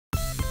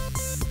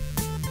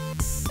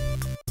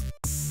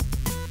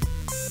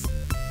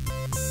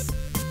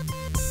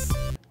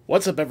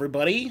What's up,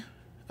 everybody?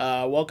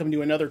 Welcome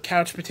to another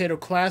Couch Potato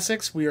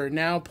Classics. We are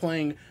now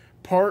playing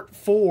Part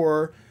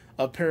 4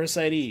 of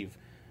Parasite Eve,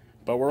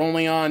 but we're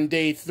only on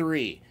day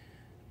 3.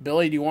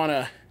 Billy, do you want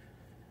to...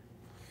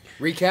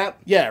 Recap?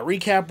 Yeah,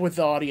 recap with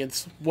the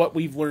audience what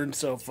we've learned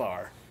so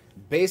far.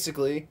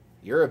 Basically,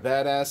 you're a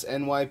badass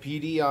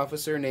NYPD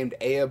officer named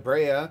Aya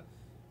Brea.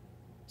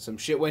 Some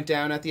shit went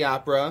down at the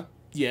opera.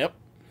 Yep.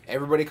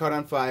 Everybody caught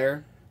on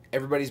fire.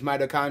 Everybody's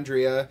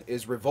mitochondria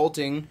is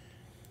revolting.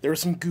 There was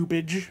some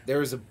goopage. There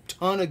was a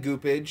ton of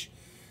goopage.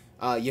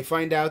 You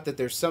find out that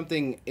there's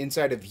something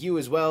inside of you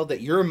as well,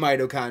 that your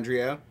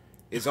mitochondria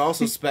is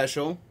also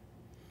special.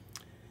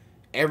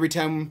 Every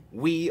time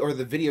we or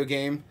the video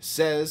game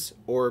says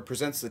or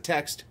presents the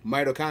text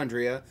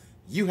mitochondria,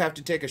 you have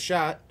to take a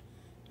shot.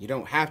 You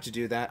don't have to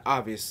do that,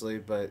 obviously,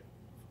 but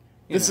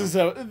This is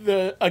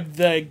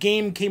the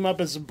game came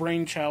up as a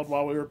brainchild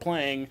while we were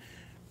playing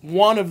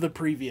one of the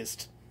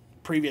previous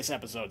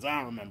episodes. I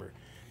don't remember,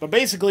 but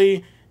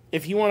basically,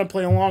 if you want to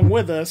play along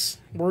with us,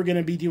 we're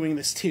gonna be doing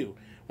this too.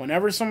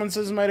 Whenever someone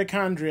says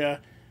mitochondria,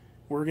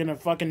 we're gonna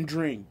fucking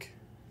drink.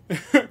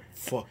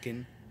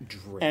 fucking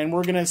drink. And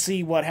we're gonna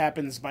see what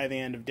happens by the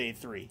end of day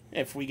 3.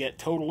 If we get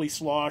totally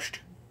sloshed,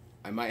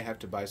 I might have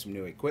to buy some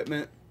new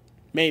equipment.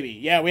 maybe.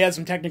 Yeah, we had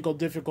some technical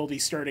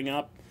difficulties starting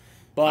up,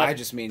 but I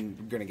just mean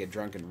we're gonna get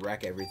drunk and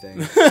wreck everything.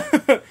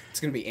 It's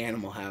gonna be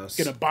Animal House.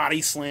 gonna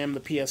body slam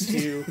the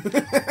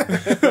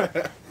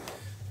PS2.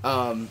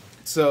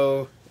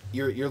 So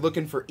you're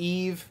looking for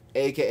Eve,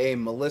 aka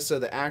Melissa,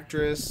 the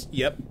actress.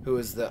 Yep. Who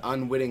is the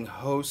unwitting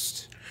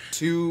host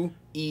to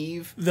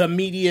Eve. The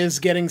media is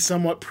getting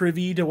somewhat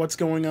privy to what's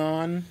going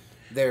on.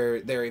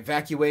 They're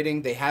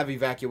evacuating. They have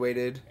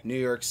evacuated New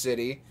York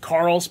City.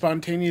 Carl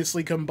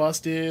spontaneously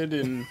combusted,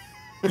 and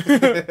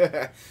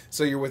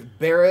So you're with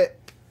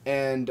Barrett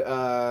and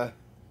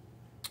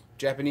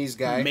Japanese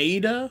guy.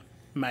 Maida?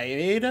 My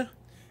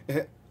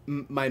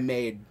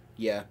maid,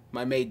 yeah.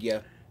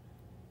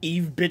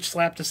 Eve bitch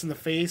slapped us in the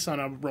face on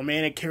a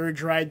romantic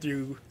carriage ride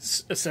through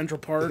Central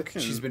Park.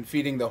 She's been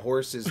feeding the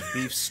horses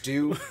beef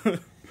stew,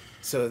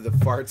 so the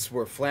farts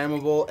were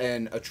flammable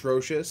and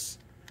atrocious.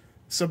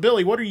 So,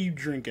 Billy, what are you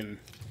drinking?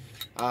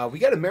 We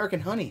got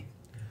American honey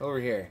over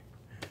here.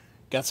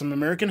 Got some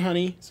American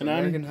honey. Some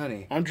American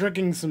honey. I'm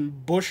drinking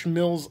some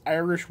Bushmills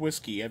Irish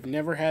whiskey. I've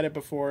never had it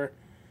before,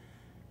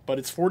 but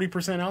it's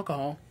 40%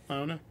 alcohol. I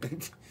don't know.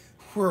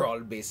 We're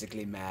all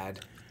basically mad.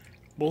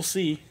 We'll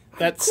see.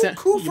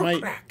 Cool for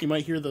crack. You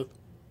might hear the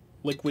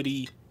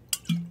liquidy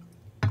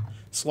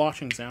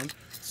sloshing sound.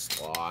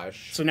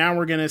 Slosh. So now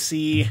we're gonna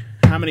see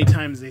how many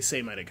times they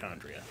say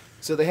mitochondria.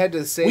 So they had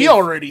to say... We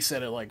already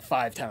said it like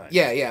 5 times.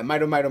 Yeah.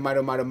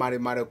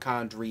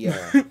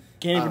 Mitochondria.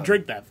 Can't even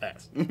drink that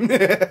fast.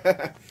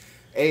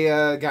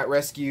 Aya got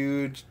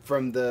rescued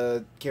from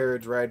the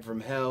carriage ride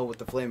from hell with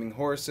the flaming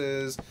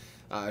horses.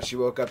 She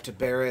woke up to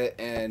Barrett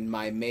and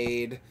my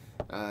maid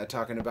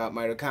talking about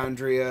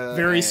mitochondria.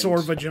 Very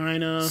sore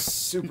vagina.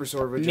 Super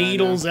sore vagina.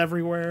 Needles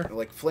everywhere.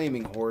 Like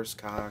flaming horse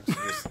cocks.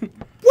 Just,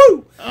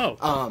 woo!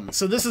 Oh.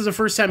 So this is the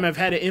first time I've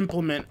had to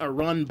implement a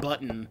run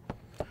button.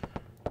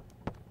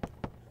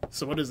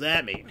 So what does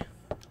that mean?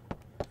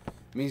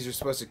 It means you're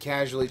supposed to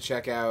casually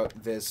check out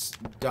this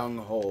dung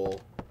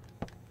hole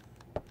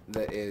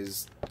that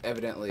is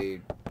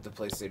evidently the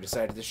place they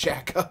decided to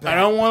shack up at. I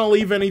don't want to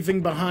leave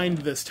anything behind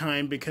this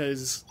time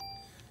because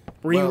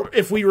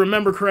if we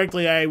remember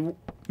correctly, I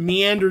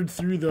meandered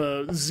through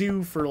the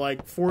zoo for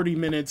like 40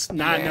 minutes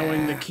not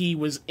knowing the key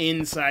was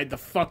inside the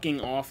fucking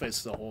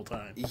office the whole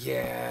time.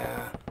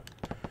 Yeah.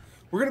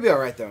 We're going to be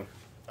alright, though.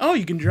 Oh,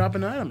 you can drop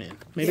an item in.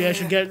 Maybe I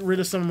should get rid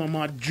of some of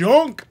my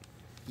junk.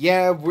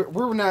 Yeah,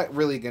 we're not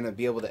really going to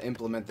be able to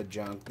implement the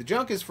junk. The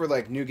junk is for,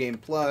 like, New Game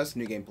Plus,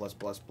 New Game Plus.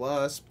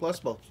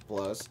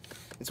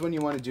 It's when you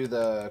want to do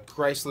the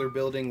Chrysler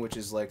building, which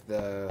is, like,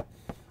 the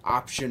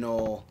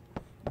optional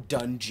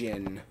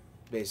dungeon,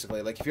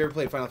 basically. Like, if you ever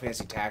played Final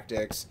Fantasy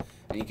Tactics,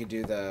 and you could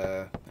do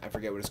the... I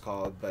forget what it's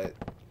called, but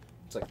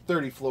it's, like,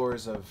 30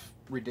 floors of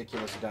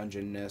ridiculous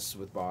dungeonness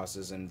with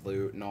bosses and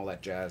loot and all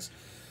that jazz.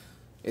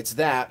 It's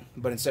that,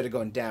 but instead of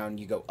going down,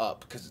 you go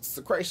up, because it's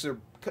the Chrysler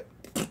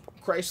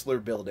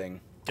building.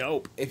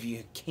 Dope. If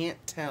you can't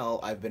tell,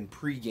 I've been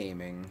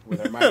pre-gaming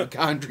with our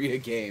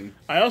Mitochondria game.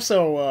 I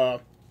also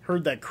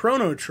heard that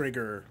Chrono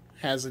Trigger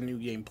has a New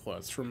Game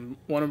Plus from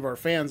one of our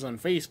fans on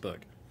Facebook.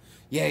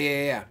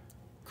 Yeah.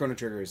 Chrono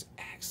Trigger is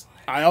excellent.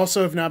 I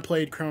also have not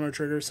played Chrono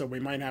Trigger, so we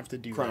might have to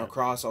do Chrono that.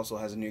 Cross also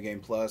has a New Game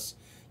Plus.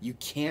 You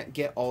can't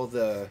get all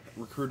the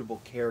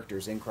recruitable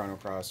characters in Chrono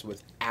Cross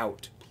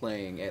without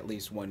playing at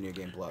least one New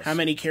Game Plus. How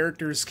many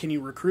characters can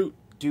you recruit?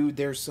 Dude,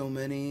 there's so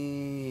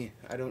many.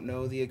 I don't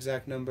know the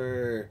exact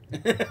number.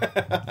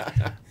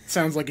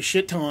 Sounds like a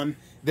shit ton.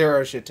 There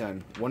are a shit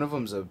ton. One of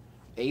them's a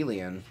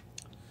alien.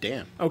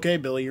 Damn. Okay,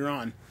 Billy, you're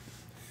on.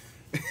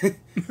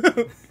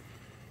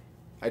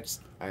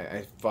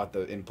 I fought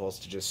the impulse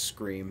to just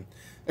scream.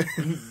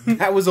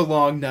 That was a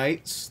long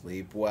night.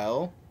 Sleep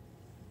well.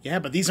 Yeah,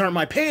 but these aren't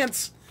my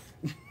pants.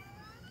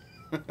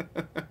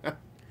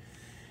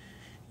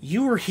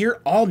 You were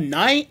here all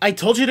night? I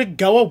told you to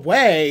go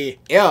away.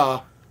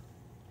 Yeah.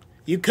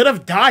 You could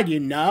have died, you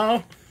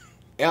know?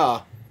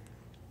 Yeah.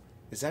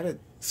 Is that a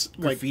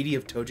graffiti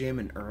of Toe Jam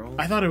and Earl?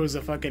 I thought it was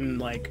a fucking,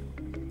 like...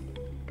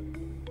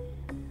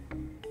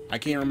 I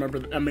can't remember.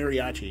 A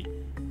mariachi.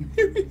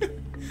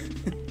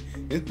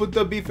 Put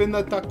the beef in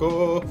the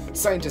taco.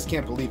 Scientists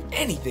can't believe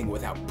anything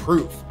without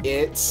proof.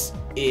 It's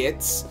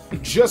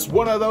just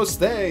one of those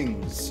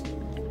things.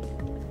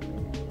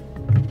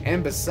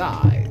 And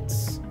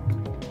besides...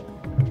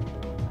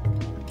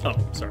 Oh,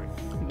 sorry.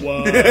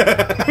 What?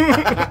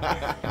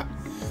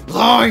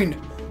 Line!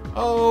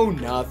 Oh,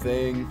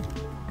 nothing.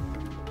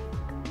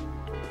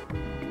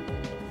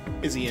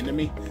 Is he into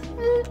me?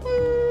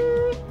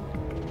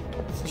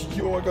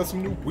 Yo, I got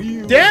some new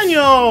wheels.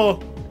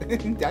 Daniel!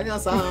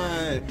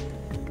 Daniel-san.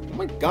 Oh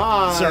my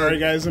god. Sorry,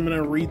 guys. I'm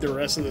gonna read the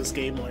rest of this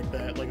game like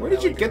that. Like, Where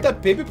did you get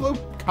that baby blue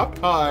cop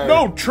car?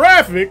 No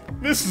traffic!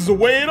 This is the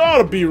way it ought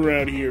to be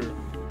around here.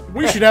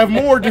 We should have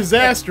more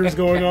disasters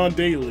going on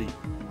daily.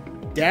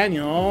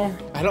 Daniel.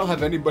 I don't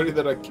have anybody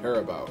that I care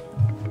about.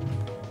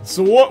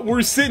 So what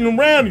we're sitting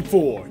around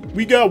for?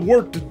 We got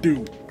work to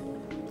do.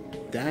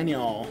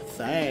 Daniel,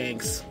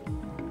 thanks.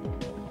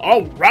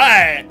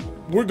 Alright!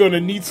 We're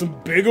gonna need some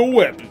bigger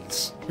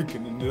weapons. We're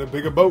gonna need a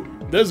bigger boat.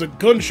 There's a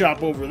gun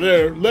shop over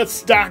there. Let's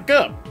stock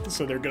up.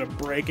 So they're gonna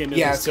break into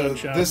this gun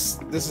shop.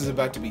 This is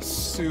about to be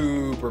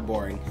super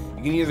boring.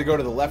 You can either go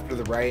to the left or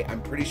the right.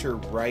 I'm pretty sure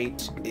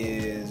right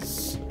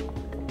is...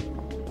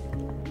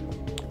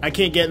 I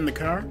can't get in the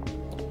car?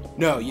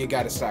 No, you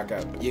gotta stock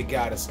up. You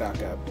gotta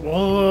stock up.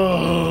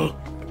 Whoa.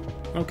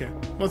 Okay,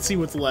 let's see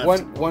what's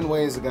left. One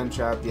way is a gun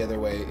shop, the other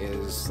way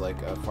is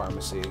like a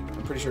pharmacy.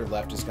 I'm pretty sure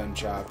left is gun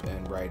shop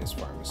and right is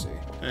pharmacy.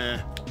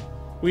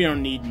 We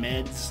don't need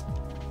meds.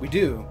 We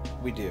do.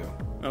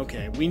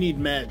 Okay, we need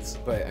meds.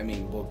 But I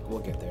mean, we'll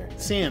get there.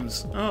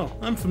 Sam's. Oh,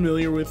 I'm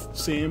familiar with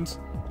Sam's.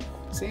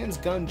 Sam's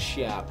gun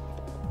shop.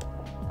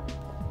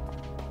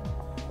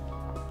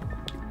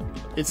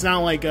 It's not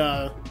like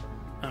oh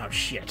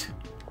shit.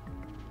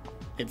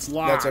 It's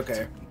locked. That's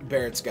okay.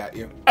 Barrett's got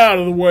you. Out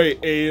of the way,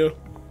 Aya.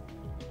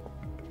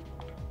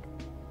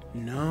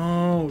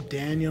 No,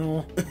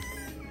 Daniel.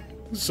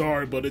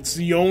 Sorry, but it's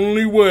the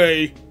only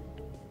way.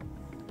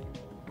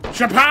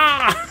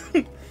 Shapa!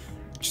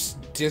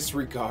 Just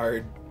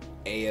disregard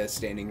Aya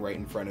standing right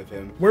in front of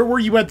him. Where were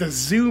you at the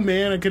zoo,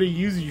 man? I could have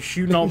used you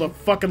shooting all the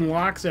fucking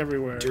locks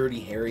everywhere. Dirty,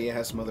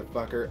 hairy-ass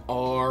motherfucker.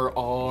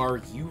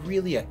 Are you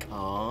really a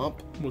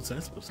comp? What's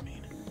that supposed to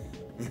mean?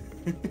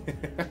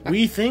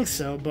 We think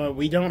so, but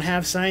we don't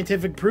have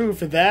scientific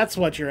proof if that's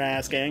what you're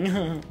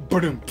asking.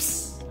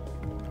 Ba-dum-ps.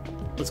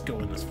 Let's go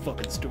in this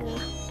fucking store.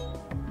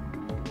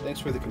 Thanks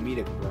for the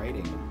comedic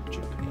writing,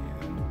 Japan.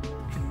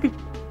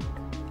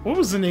 What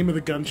was the name of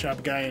the gun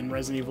shop guy in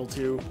Resident Evil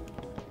 2?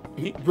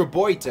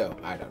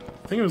 Roboito. I don't know.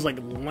 I think it was like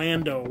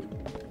Lando.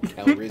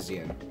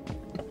 Calrissian.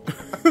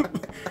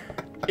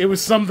 It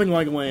was something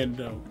like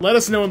Lando. Let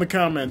us know in the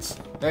comments.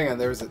 Hang on,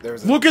 there was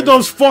a Look at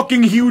those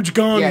fucking huge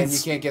guns! Yeah, and you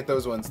can't get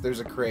those ones. There's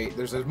a crate.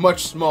 There's a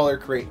much smaller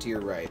crate to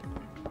your right.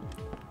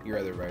 Your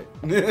other right.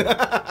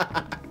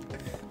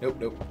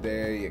 Nope.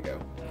 There you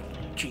go.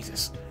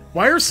 Jesus.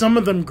 Why are some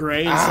of them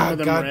gray and some of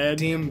them red?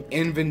 Goddamn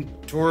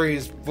inventory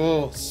is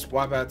full.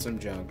 Swap out some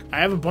junk. I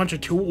have a bunch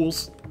of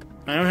tools.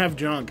 I don't have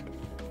junk.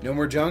 No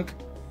more junk?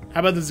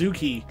 How about the zoo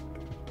key?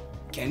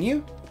 Can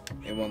you?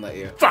 It won't let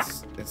you. Fuck!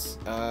 It's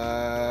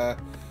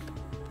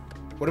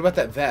what about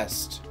that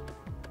vest?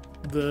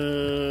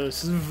 The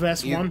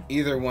vest one?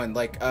 Either one.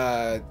 Like,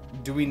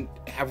 do we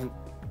have...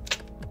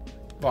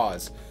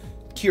 Pause.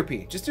 Cure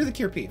P. Just do the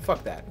Cure P.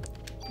 Fuck that.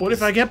 What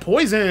if I get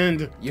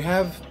poisoned? You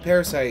have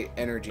Parasite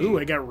energy. Ooh,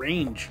 I got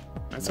range.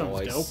 That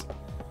sounds dope.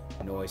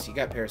 Nice. You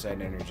got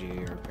Parasite energy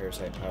or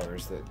Parasite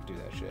powers that do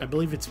that shit. I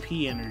believe it's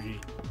P energy.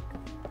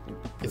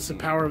 It's the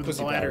power of the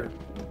bladder.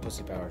 Power.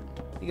 Pussy power.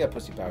 You got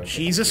pussy power.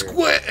 She's a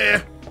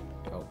square!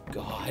 Oh,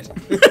 God.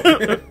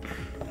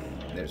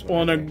 There's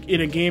well, one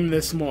in a game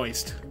this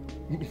moist.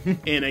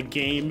 In a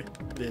game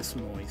this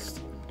moist.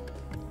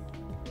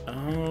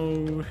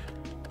 Oh.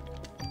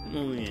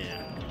 Oh,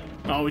 yeah.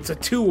 Oh, it's a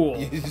tool.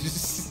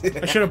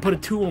 I should have put a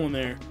tool in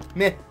there.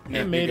 Meh.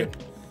 Yeah, made it.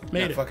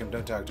 Made it. Fuck him.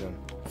 Don't talk to him.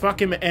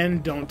 Fuck him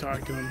and don't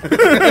talk to him.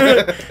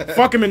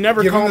 Fuck him and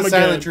never Give call him him the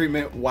again. silent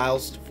treatment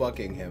whilst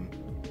fucking him.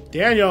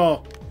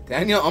 Daniel.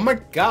 Oh my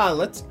God,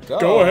 let's go.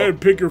 Go ahead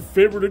and pick your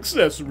favorite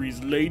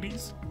accessories,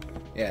 ladies.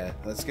 Yeah,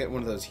 let's get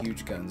one of those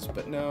huge guns.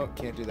 But no,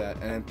 can't do that.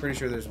 And I'm pretty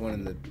sure there's one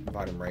in the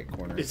bottom right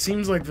corner. It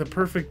seems like the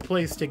perfect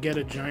place to get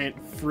a giant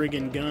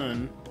friggin'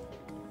 gun.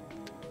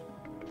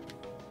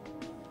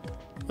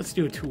 Let's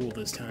do a tool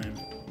this time.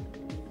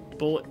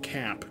 Bullet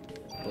cap.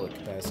 Bullet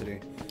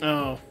capacity.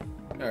 Oh.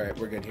 Alright,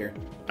 we're good here.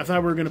 I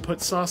thought we were going to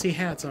put saucy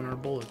hats on our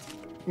bullets.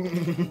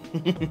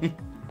 We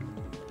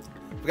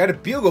got a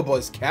Bugle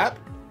Boys cap.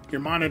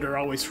 Your monitor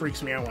always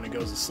freaks me out when it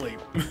goes to sleep.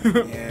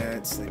 Yeah,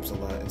 it sleeps a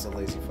lot. It's a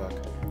lazy fuck.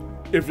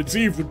 If it's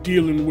evil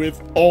dealing with,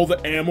 all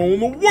the ammo in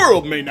the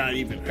world may not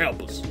even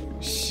help us.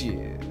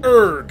 Shit.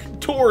 Erg,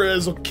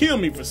 Torres will kill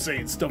me for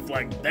saying stuff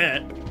like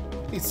that.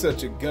 He's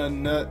such a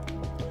gun nut.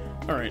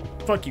 Alright,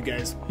 fuck you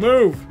guys.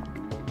 Move!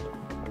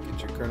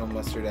 Get your Colonel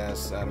Mustard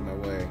ass out of my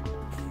way.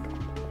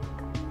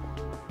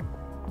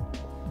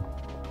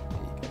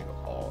 You gotta go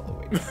all the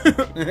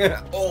way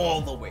down.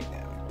 All the way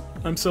down.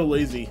 I'm so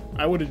lazy.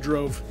 I would have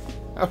drove.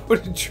 I would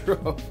have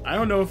drove. I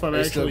don't know if I'm Are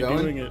you still actually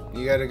going? doing it.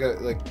 You gotta go,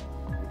 like,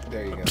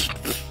 there you go.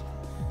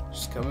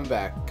 Just coming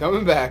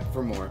back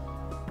for more.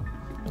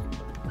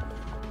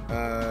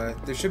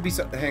 There should be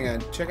some. Hang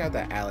on, check out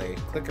that alley.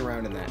 Click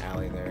around in that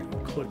alley there.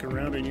 Click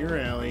around in your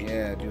alley.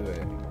 Yeah, do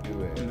it.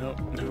 Nope,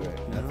 Do nope,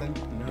 it. no,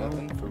 Nothing. no.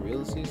 Nothing for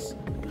realsies.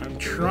 I'm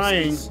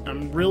trying.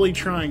 I'm really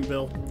trying,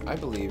 Bill. I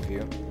believe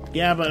you.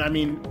 Yeah, but I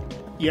mean,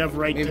 you have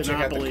right Maybe to check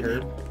not out the believe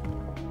curb.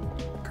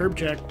 it. Curb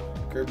check.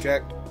 Curb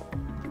check.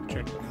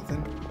 Check.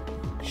 Nothing.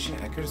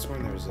 Shit, I could have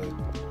sworn there was a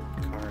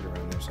card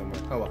around there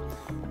somewhere. Oh well.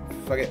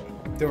 Fuck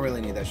it. Don't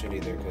really need that shit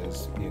either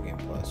because New Game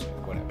Plus.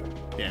 Whatever.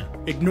 Yeah.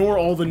 Ignore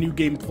all the New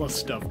Game Plus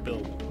stuff,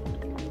 Bill.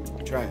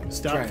 Trying.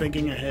 Stop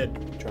thinking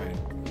ahead. Trying.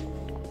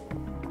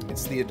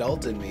 It's the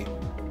adult in me.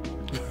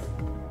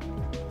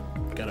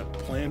 Got a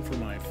plan for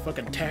my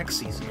fucking tax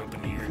season up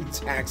in here.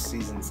 Tax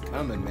season's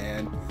coming,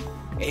 man.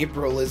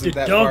 April isn't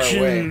that far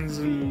away. Deductions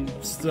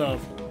and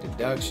stuff.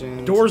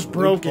 Deductions. Door's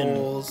broken.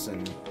 Loopholes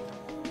and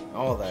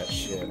all that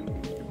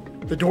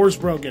shit. The door's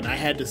broken. I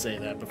had to say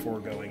that before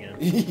going in.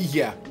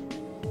 Yeah.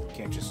 You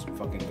can't just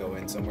fucking go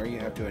in somewhere. You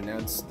have to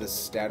announce the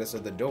status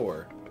of the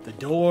door. The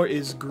door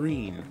is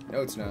green.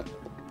 No, it's not.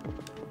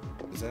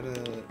 Is that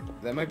a...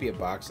 That might be a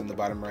box in the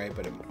bottom right,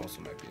 but it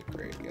also might be a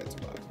crate. Yeah, it's a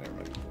box. Never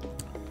mind.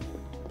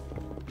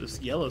 This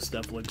yellow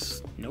stuff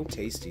looks... Nope.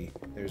 Tasty.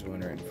 There's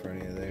one right in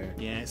front of you there.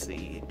 Yeah, I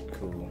see.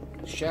 Cool.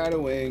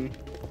 Shadowing.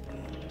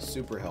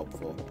 Super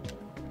helpful.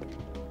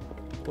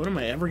 What am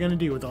I ever going to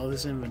do with all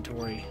this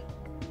inventory?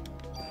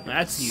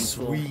 That's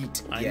useful.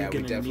 Sweet. Yeah,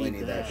 we definitely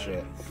need that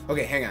shit.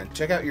 Okay, hang on.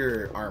 Check out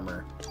your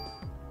armor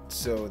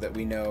so that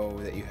we know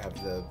that you have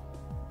the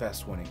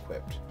best one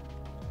equipped.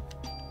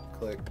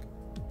 Click.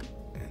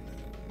 And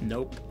then...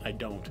 Nope, I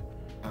don't.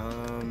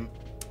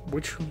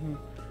 Which...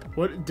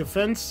 What?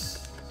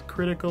 Defense?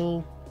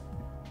 Critical?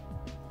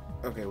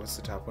 Okay, what's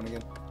the top one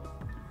again?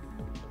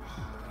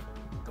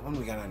 The one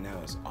we got on now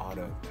is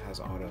auto. Has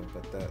auto,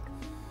 but that...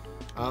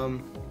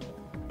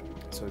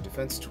 So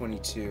defense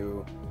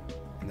 22...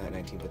 And that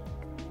 19, but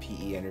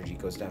PE energy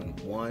goes down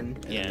 1,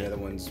 and then the other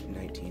one's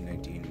 19,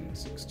 19, and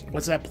 16.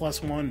 What's that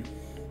plus 1?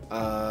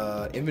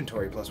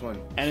 Inventory plus 1.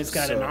 And it's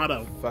got an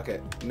auto. Fuck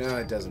it. No,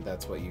 it doesn't.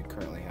 That's what you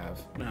currently have.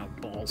 No,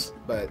 balls.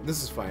 But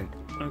this is fine.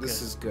 Okay.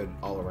 This is good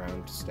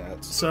all-around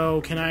stats.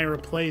 So, can I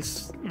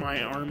replace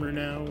my armor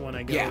now when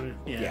I go to...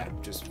 Yeah,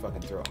 just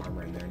fucking throw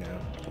armor in there now.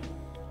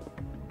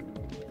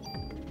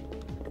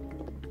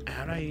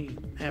 How'd I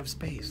have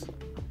space?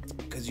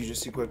 Because you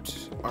just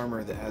equipped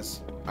armor that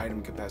has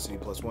item capacity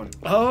plus 1.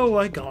 Oh,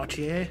 I got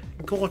you.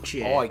 Got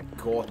you. Oh, I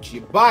got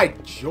you. By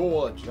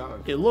George.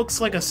 It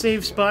looks like a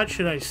safe spot.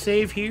 Should I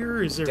save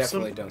here? Is there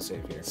Definitely don't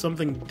save here.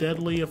 Something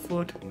deadly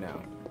afoot?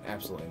 No,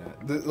 absolutely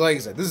not. Like I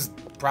said, this is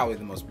probably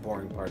the most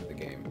boring part of the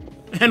game.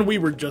 And we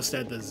were just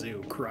at the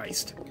zoo.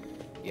 Christ.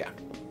 Yeah.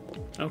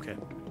 Okay.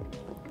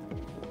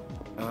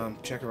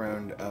 Check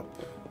around up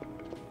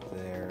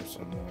there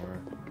some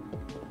more.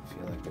 I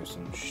feel like there's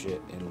some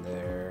shit in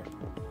there.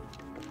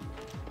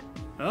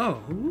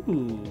 Oh,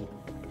 ooh.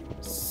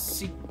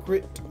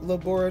 Secret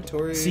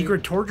laboratory.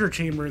 Secret torture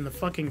chamber in the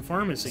fucking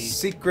pharmacy.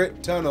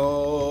 Secret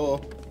tunnel.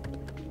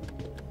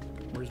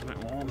 Where's my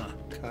armor?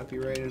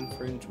 Copyright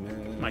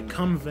infringement. My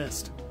cum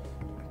vest.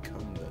 My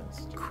cum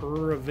vest.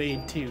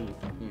 Curvade 2. You know,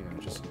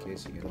 just in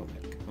case you get all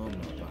that cum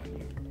up on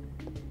you.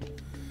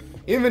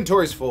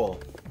 Inventory's full.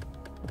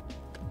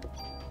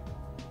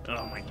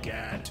 Oh my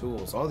god.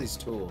 Tools. All these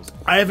tools.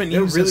 I haven't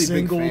used really a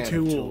single big fan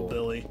of tool,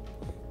 Billy.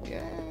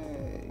 Yeah,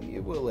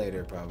 you will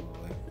later,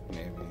 probably.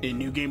 Maybe. In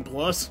New Game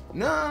Plus?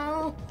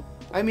 No!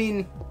 I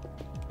mean,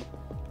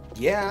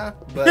 yeah,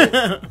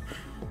 but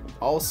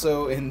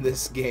also in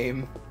this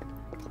game,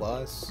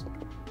 plus.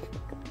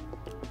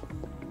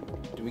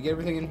 Did we get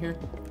everything in here?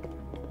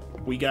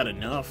 We got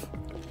enough.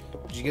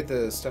 Did you get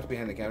the stuff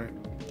behind the counter?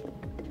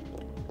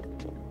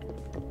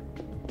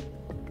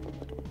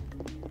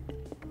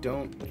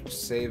 Don't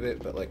save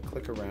it, but like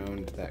click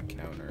around that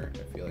counter.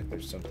 I feel like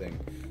there's something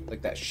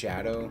like that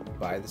shadow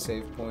by the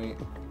save point.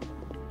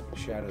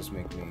 Shadows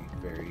make me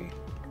very...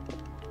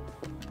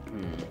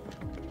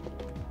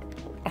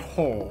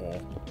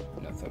 Oh.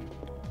 Nothing.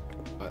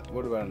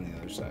 What about on the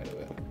other side of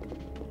it?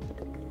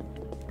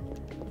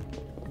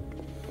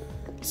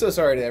 So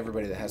sorry to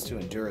everybody that has to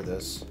endure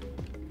this.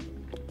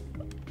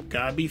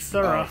 Gotta be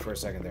thorough. Oh, for a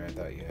second there I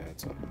thought you had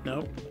something.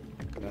 Nope.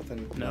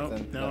 Nothing? Nope.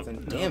 Nothing? Nope. Nothing?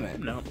 Nope. Damn it.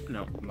 Nope.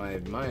 Nope. My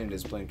mind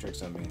is playing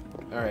tricks on me.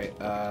 Alright,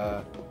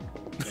 yeah,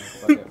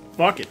 fuck it.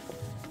 Fuck it.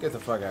 Get the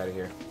fuck out of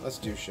here. Let's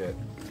do shit.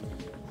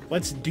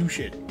 Let's do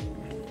shit.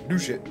 Do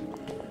shit.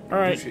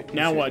 Alright,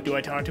 now what? Do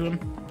I talk to him?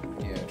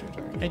 Yeah,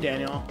 try. Hey,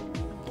 Daniel.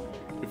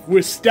 If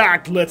we're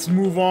stocked, let's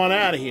move on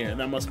out of here.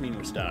 That must mean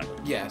we're stocked.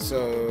 Yeah,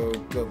 so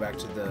go back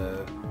to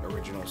the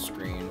original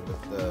screen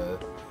with the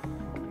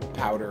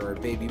powder or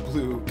baby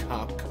blue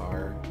cop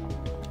car.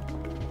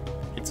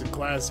 It's a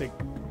classic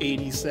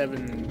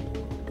 87.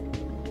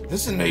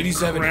 This is an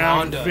 87 Crown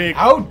Honda. Vic.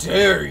 How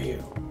dare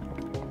you?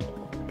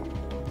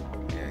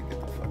 Yeah, get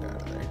the fuck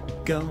out of there.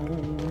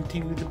 Going to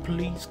the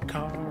police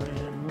car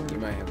and You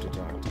might have to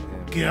talk to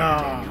him.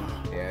 God.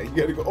 Yeah, you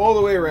gotta go all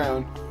the way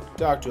around,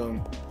 talk to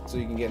him, so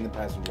you can get in the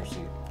passenger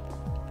seat.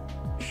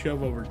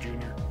 Shove over,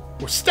 Junior.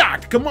 We're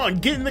stocked. Come on,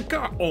 get in the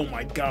car. Oh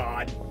my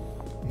God.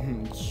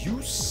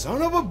 You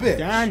son of a bitch!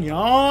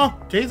 Daniel,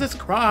 Jesus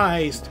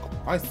Christ.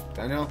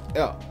 Daniel,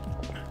 yeah.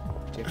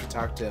 Do you have to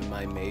talk to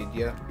my maid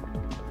yet?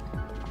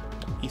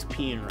 He's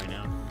peeing right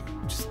now.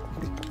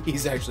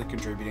 He's actually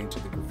contributing to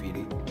the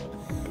graffiti.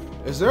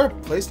 Is there a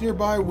place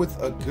nearby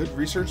with a good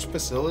research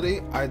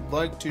facility? I'd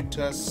like to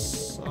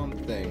test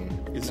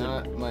something. It's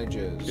not my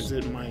jizz. Is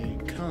it my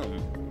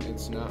cum?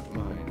 It's not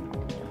mine.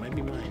 It might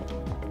be mine.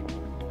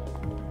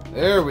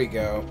 There we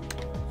go.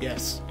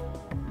 Yes.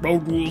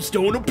 Road rules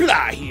don't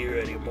apply here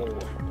anymore.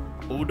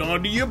 Hold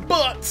on to your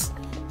butts.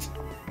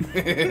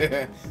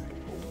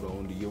 Hold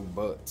on to your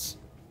butts.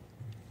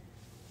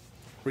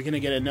 We're gonna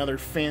get another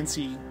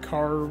fancy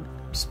car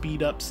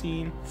speed up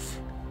scene.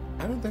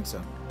 I don't think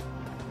so.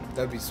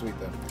 That'd be sweet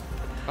though.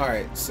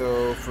 Alright,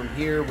 so from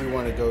here we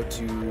want to go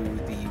to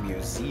the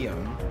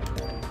museum.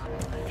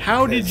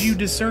 How did you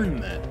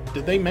discern that?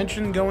 Did they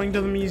mention going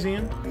to the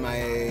museum?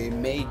 My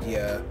maid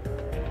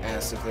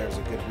asked if there's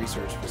a good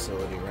research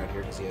facility around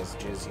here because he has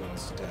jizz he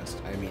wants to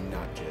test. I mean,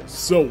 not jizz.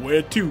 So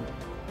where to?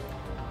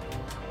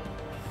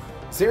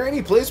 Is there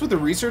any place with a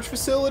research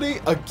facility?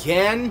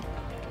 Again?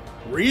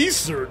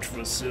 Research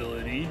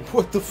facility?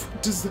 What the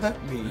fuck does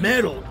that mean?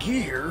 Metal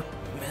Gear?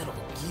 Metal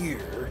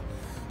Gear?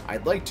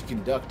 I'd like to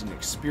conduct an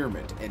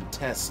experiment and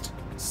test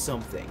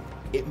something.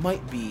 It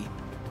might be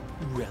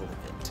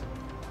relevant.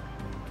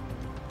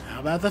 How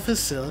about the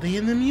facility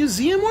in the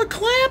museum where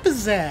Clamp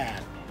is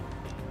at?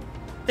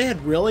 They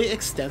had really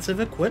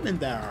extensive equipment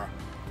there.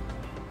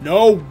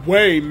 No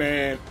way,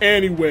 man.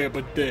 Anywhere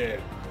but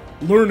there.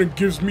 Learning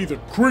gives me the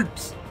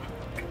creeps.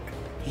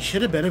 He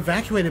should have been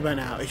evacuated by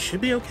now. It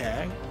should be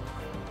okay.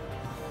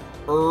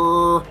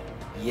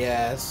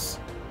 Yes.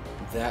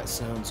 That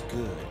sounds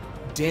good.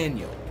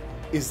 Daniel,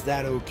 is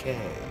that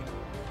okay?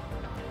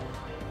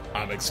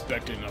 I'm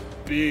expecting a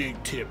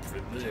big tip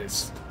for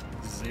this.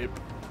 Zip.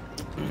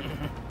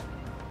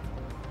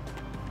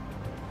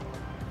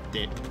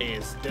 It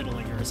is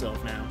diddling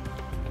herself now.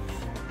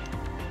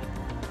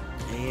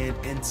 And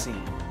end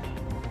scene.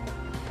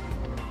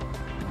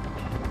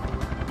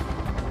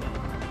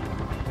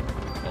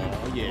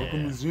 Oh yeah.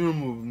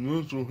 Museum of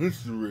Natural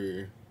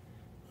History.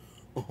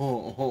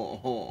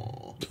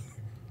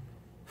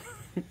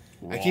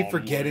 I keep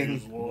forgetting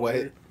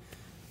what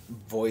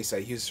voice I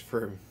use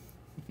for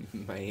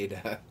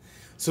Maeda.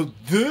 So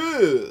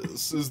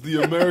this is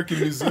the American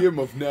Museum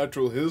of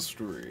Natural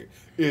History.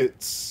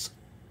 It's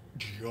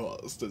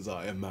just as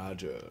I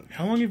imagine.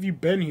 How long have you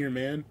been here,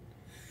 man?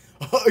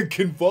 I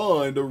can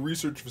find a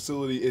research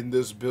facility in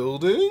this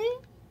building?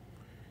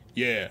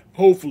 Yeah,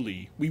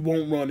 hopefully we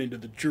won't run into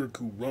the jerk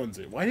who runs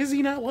it. Why does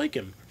he not like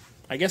him?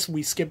 I guess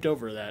we skipped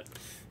over that.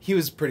 He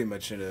was pretty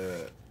much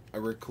a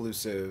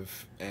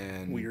reclusive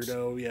and...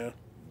 Weirdo, yeah.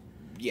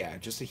 Yeah,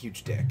 just a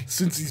huge dick.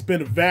 Since he's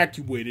been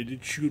evacuated,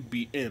 it should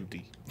be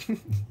empty.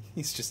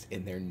 He's just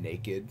in there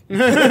naked.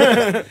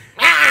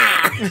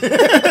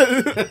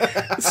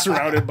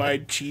 Surrounded by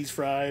cheese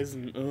fries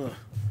and ugh.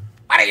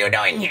 What are you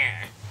doing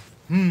here?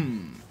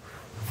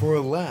 For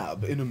a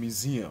lab in a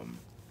museum,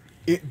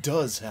 it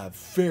does have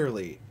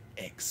fairly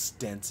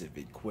extensive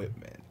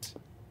equipment.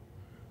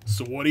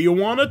 So what do you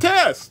want to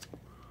test?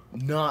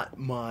 Not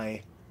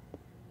my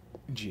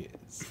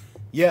jizz.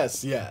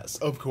 Yes,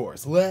 of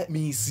course. Let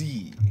me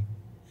see.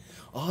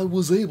 I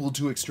was able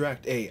to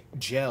extract a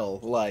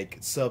gel-like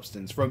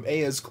substance from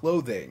Aya's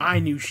clothing. I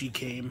knew she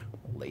came.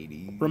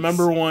 Ladies.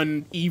 Remember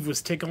when Eve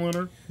was tickling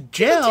her?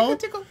 Gel?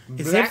 Tickle.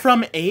 Is that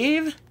from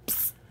Eve?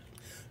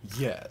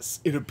 Yes,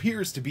 it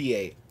appears to be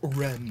a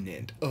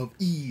remnant of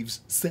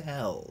Eve's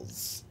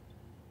cells.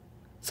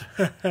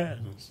 At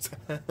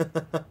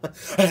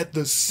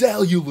the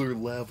cellular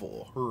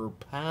level, her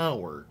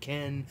power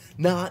can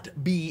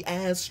not be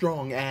as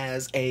strong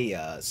as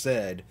Aya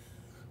said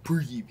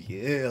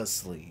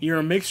previously. You're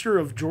a mixture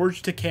of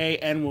George Takei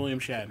and William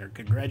Shatner.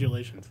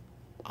 Congratulations.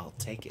 I'll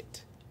take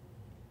it.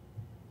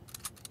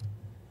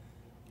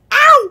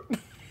 Ow!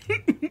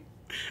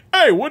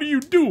 Hey, what are you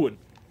doing?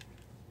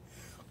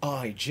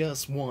 I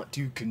just want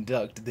to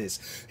conduct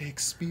this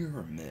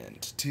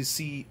experiment to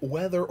see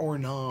whether or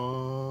not...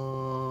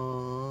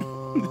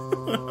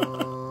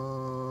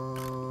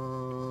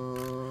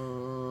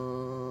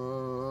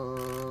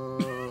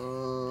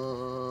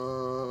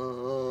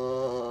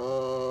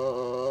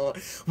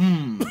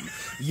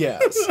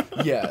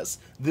 Yes,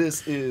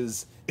 this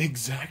is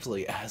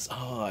exactly as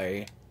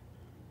I...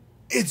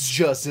 It's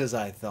just as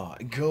I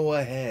thought. Go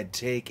ahead,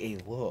 take a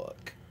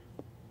look.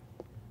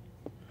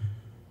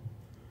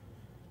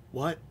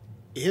 What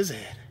is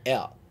it?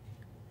 Yeah.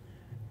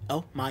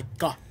 Oh my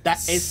god,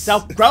 that is so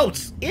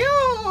gross. Ew!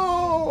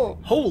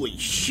 Holy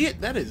shit,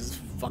 that is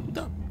fucked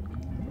up.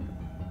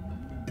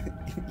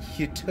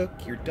 You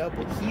took your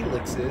double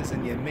helixes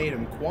and you made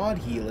them quad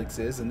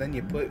helixes, and then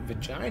you put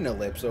vagina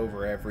lips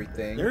over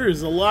everything. There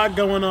is a lot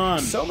going on.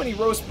 So many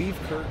roast beef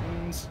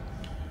curtains.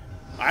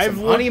 I've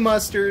Some honey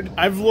mustard.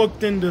 I've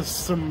looked into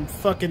some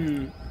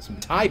fucking Some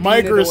Thai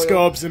peanut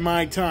microscopes in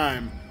my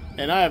time,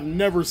 and I have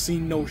never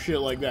seen no shit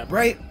like that. oil.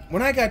 Right?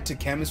 When I got to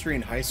chemistry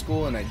in high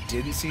school and I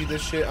didn't see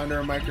this shit under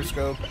a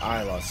microscope,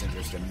 I lost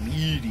interest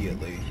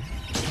immediately.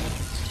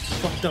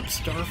 Fucked up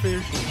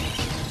starfish.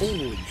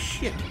 Holy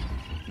shit.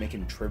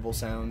 Making triple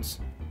sounds.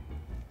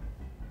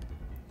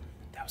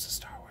 That was a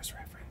Star Wars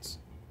reference.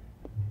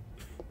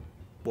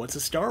 What's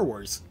a Star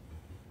Wars?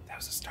 That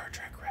was a Star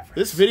Trek reference.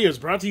 This video is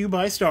brought to you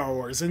by Star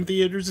Wars in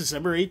theaters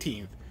December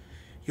 18th.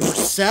 Your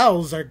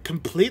cells are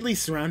completely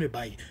surrounded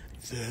by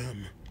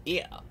them.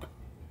 Yeah.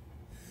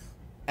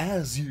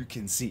 As you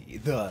can see,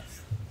 the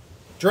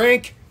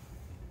drink.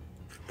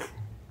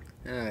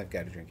 I've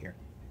got a drink here.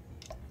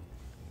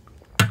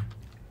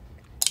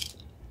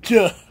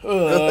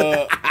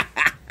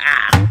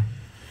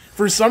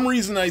 For some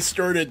reason, I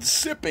started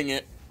sipping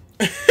it.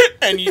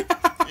 And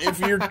if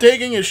you're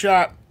taking a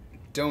shot,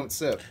 Don't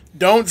sip.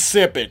 don't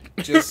sip it.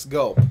 Just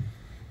gulp.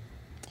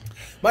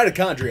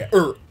 Mitochondria,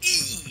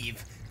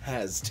 Eve,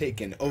 has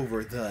taken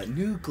over the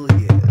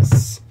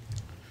nucleus.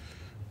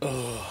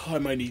 I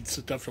might need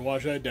stuff to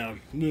wash that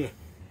down. Ugh.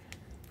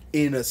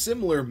 In a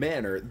similar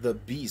manner, the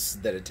beasts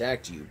that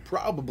attacked you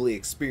probably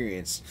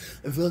experienced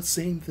the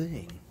same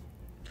thing.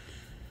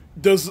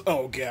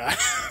 Oh god.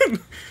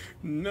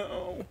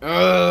 No.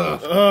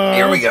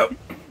 Here we go.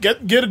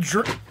 Get a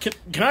drink.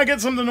 Can I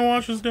get something to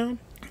wash this down?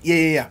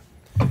 Yeah.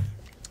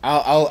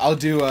 I'll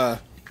do.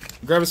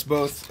 Grab us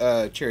both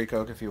cherry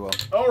Coke, if you will.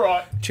 All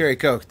right. Cherry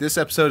Coke. This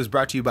episode is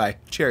brought to you by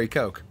Cherry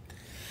Coke.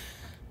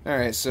 All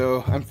right,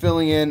 so I'm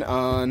filling in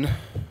on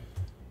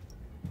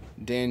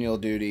Daniel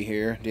duty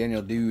here.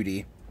 Daniel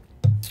duty.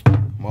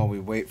 While we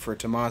wait for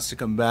Tomas to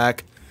come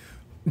back.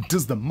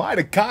 Does the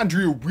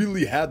mitochondria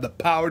really have the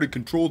power to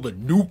control the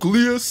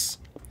nucleus?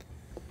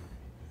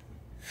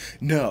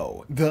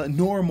 No, the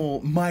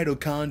normal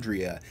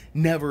mitochondria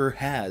never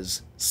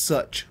has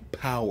such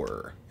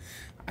power.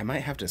 I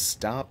might have to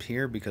stop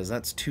here because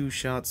that's 2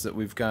 shots that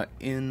we've got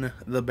in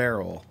the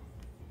barrel.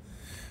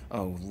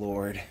 Oh,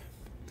 Lord.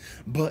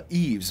 But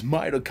Eve's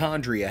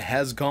mitochondria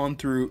has gone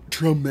through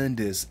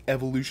tremendous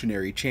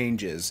evolutionary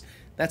changes.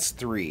 That's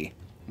 3.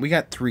 We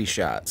got 3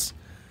 shots.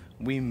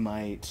 We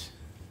might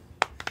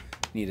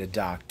need a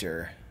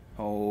doctor.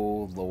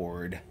 Oh,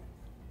 Lord.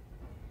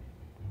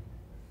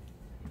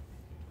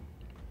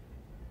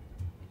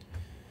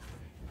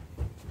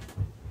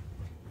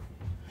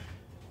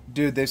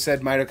 Dude, they've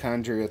said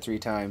mitochondria 3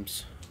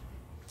 times.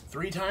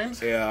 3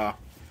 times? Yeah.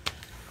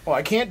 Oh,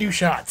 I can't do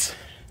shots.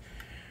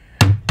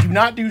 Do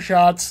not do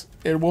shots.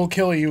 It will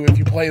kill you if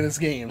you play this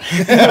game.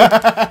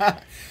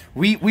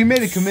 We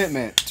made a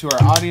commitment to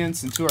our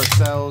audience and to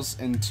ourselves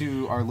and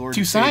to our Lord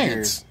To and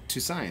Savior. science.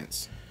 To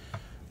science.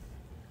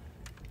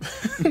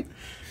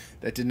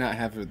 That did not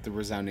have the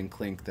resounding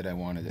clink that I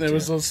wanted it to. It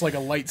was just like a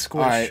light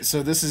squish. Alright,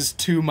 so this is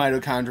 2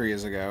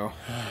 mitochondrias ago.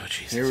 Oh,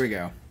 Jesus. Here we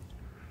go.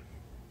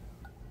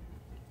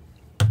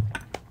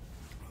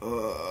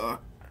 I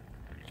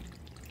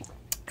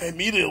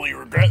immediately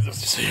regret this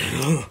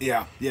decision.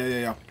 Yeah.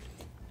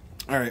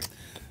 Alright.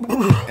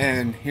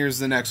 And here's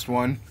the next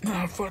one.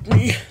 Oh, fuck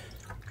me.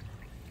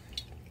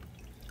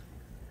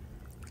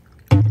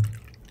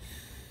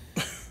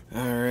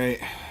 Alright.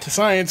 To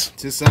science.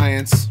 To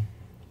science.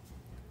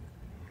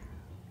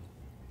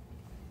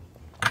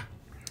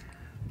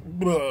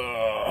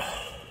 Ugh.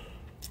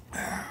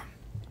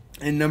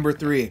 And number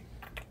 3.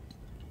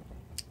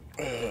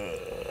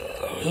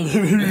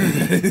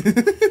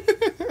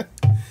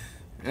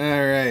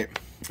 Alright.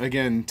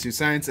 Again, to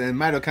science and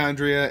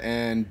mitochondria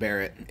and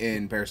Barrett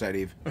in Parasite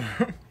Eve.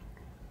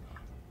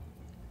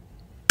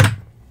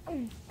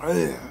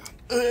 Alright.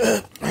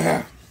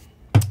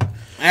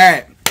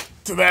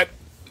 To that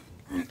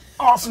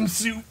awesome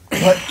suit.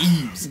 But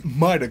Eve's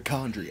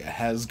mitochondria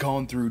has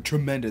gone through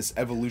tremendous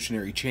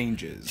evolutionary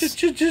changes.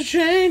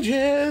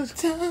 Changes.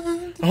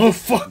 Oh,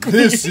 fuck me.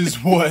 This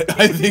is what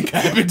I think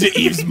happened to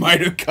Eve's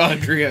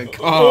mitochondria.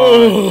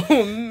 Oh,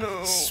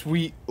 no.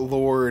 Sweet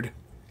Lord.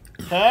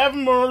 Have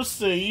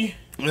mercy.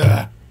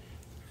 Ugh.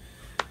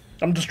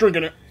 I'm just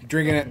drinking it.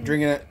 Drinking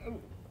it.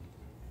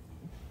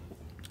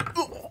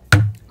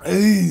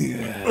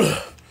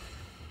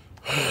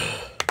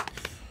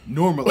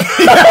 Normally,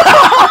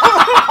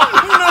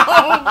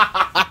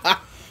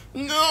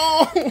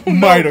 No.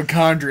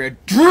 mitochondria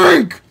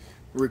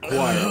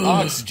require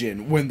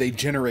oxygen when they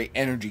generate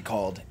energy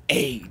called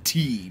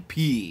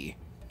ATP.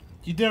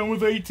 You down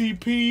with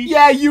ATP?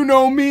 Yeah, you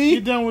know me.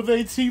 You down with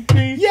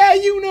ATP? Yeah,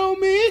 you know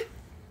me.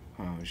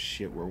 Oh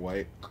shit, we're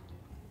white.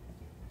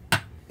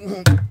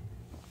 Ugh.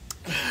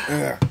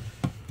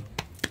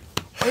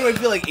 Why do I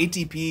feel like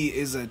ATP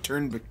is a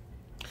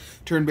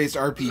turn-based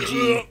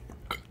RPG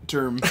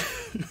term?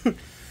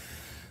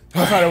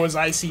 I thought it was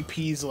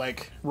ICP's,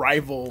 like,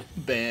 rival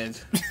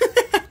band.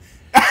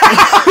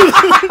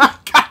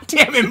 God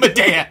damn it,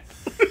 Medea!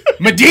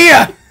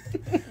 Medea!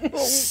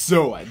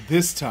 So, at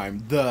this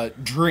time, the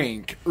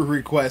drink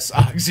requests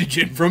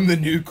oxygen from the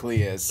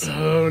nucleus.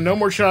 Oh, no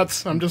more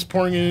shots. I'm just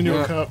pouring it into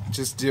a cup.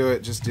 Just do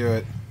it, just do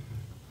it.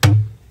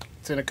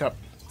 It's in a cup.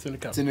 It's in a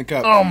cup. It's in a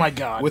cup. Oh, my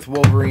God. With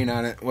Wolverine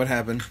on it. What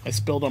happened? I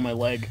spilled on my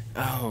leg.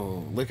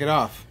 Oh, lick it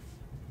off.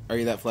 Are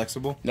you that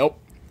flexible? Nope.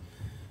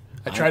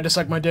 I tried to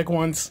suck my dick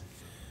once.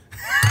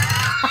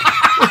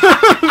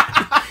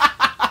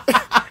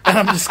 And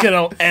I'm just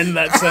gonna end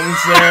that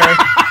sentence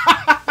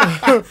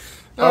there.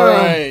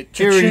 Alright,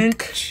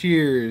 cha-chink.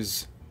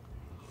 Cheers.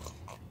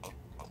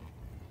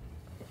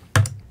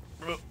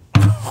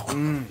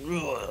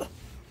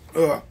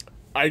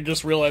 I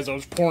just realized I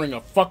was pouring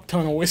a fuck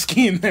ton of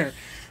whiskey in there.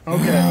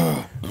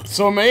 Okay.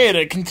 So,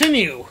 Maeda,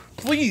 continue.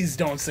 Please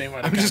don't say my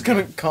name. I'm just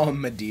gonna call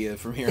him Medea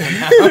from here on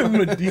out.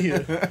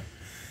 Medea.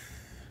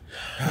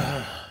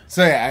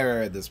 So yeah, I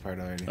read this part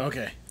already.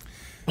 Okay.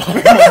 Oh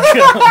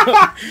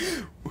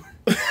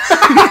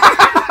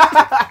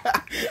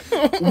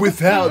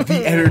Without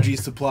the energy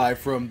supply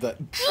from the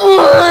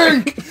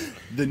drink,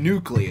 the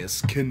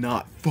nucleus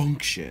cannot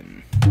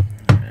function.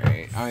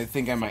 Alright, I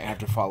think I might have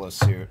to follow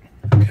suit.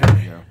 There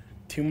we go.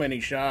 Too many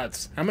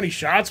shots. How many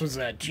shots was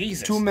that?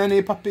 Jesus. Too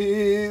many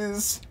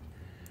puppies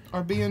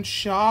are being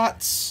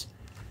shot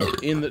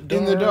In the dark.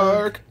 in the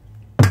dark.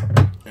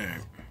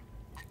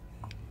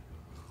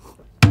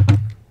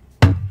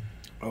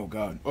 Oh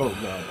god. Oh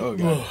god. Oh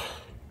god.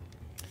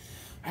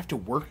 I have to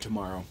work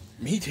tomorrow.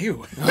 Me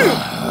too.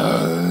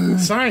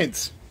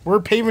 Science. We're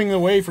paving the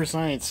way for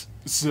science.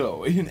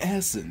 So, in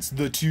essence,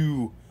 the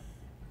two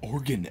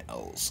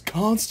organelles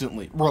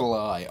constantly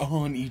rely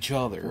on each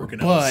other. Organelles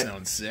but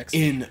sounds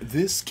sexy. in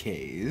this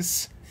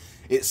case,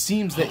 it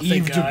seems that thank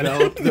Eve God.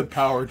 developed the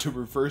power to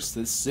reverse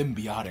this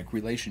symbiotic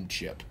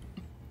relationship.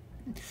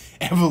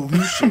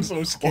 Evolution I'm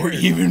so scared. or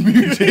even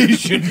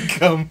mutation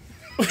Comes.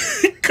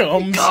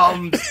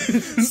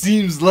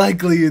 seems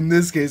likely in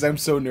this case. I'm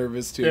so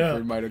nervous too Yeah.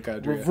 for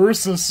mitochondria.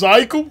 Reverse the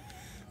cycle.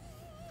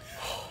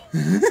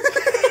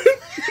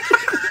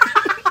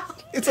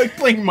 It's like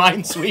playing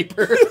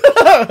Minesweeper.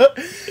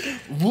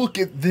 Look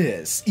at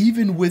this.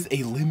 Even with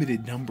a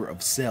limited number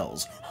of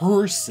cells,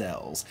 her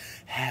cells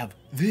have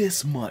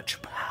this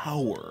much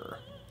power.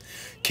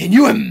 Can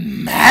you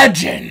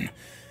imagine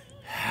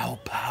how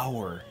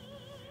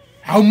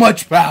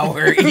much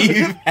power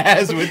Eve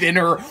has within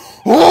her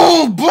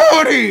whole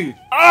body?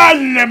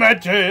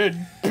 Unlimited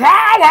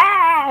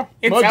power.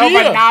 It's Medea.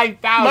 over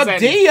 9,000.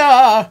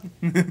 Medea.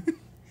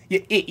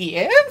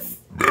 Yes?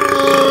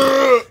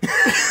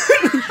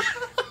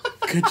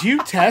 Could you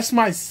test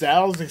my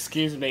cells?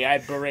 Excuse me, I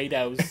had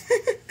burritos.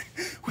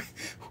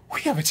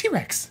 We have a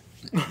T-Rex.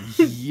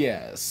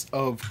 Yes,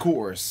 of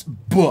course,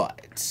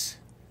 but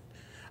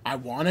I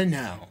want to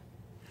know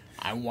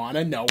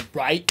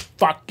right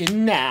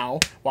fucking now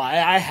why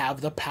I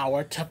have the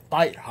power to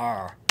fight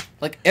her.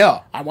 like, ew.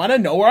 I want to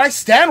know where I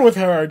stand with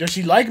her. Does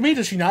she like me?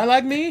 Does she not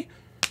like me?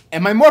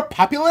 Am I more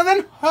popular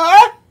than her?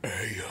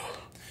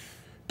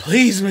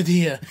 Please,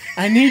 Medea,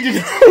 I need to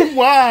know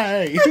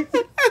why.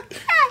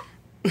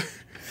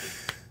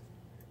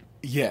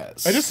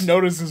 Yes. I just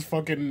noticed his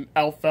fucking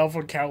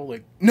alfalfa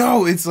cowlick.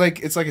 No, it's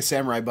like a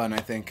samurai bun, I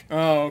think.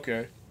 Oh,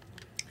 okay.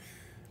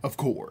 Of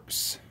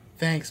course.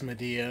 Thanks,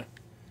 Medea.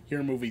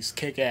 Your movies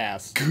kick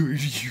ass.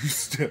 Could you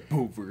step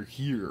over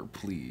here,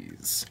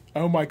 please?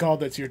 Oh my god,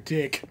 that's your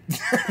dick.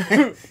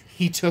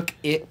 He took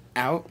it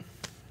out.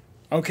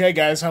 Okay,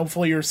 guys,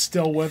 hopefully you're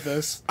still with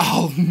us.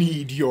 I'll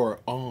need your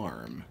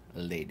arm,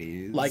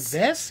 ladies. Like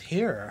this?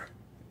 Here.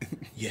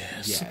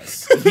 Yes.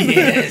 Yes.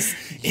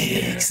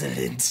 Yes.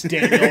 Excellent.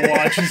 Daniel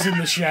watches in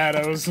the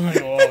shadows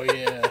like, oh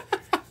yeah.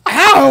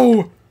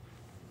 Ow!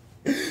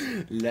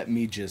 Let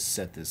me just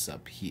set this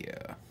up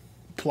here.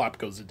 Plop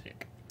goes a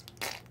dick.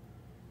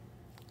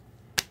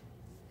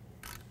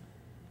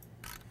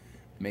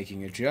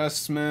 Making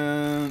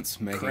adjustments.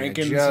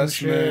 Cranking some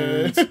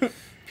shit.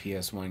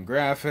 PS1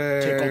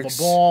 graphics. Tickle the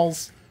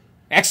balls.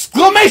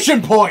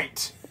 Exclamation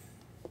point!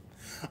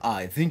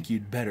 I think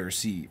you'd better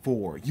see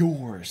for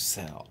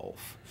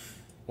yourself.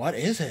 What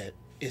is it?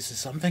 Is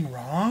something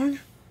wrong?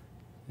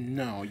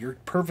 No, you're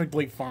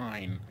perfectly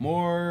fine.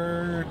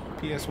 More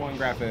PS1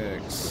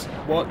 graphics.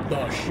 What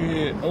the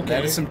shit? Okay.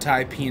 That is some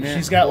Thai peanut.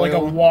 She's got like a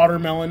oil.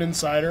 watermelon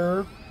inside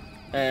her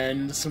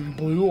and some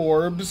blue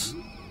orbs.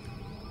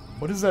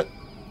 What is that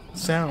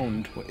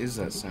sound? What is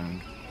that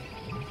sound?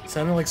 It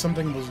sounded like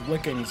something was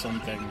licking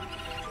something.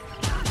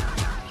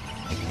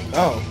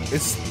 Oh,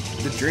 it's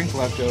the drink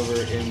left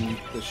over in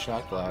the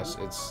shot glass.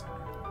 It's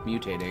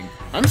mutating.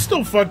 I'm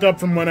still fucked up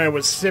from when I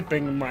was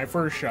sipping my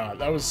first shot.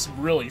 That was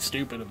really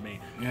stupid of me.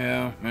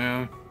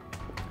 Yeah.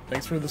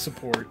 Thanks for the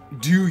support.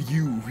 Do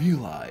you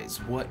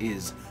realize what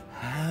is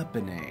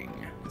happening?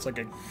 It's like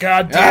a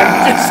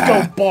goddamn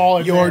disco ball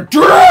in Your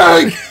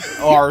there. drink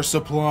are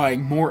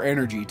supplying more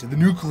energy to the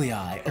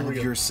nuclei we of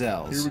go. your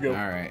cells. Here we go.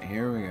 Alright,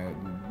 here we go.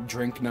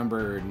 Drink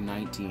number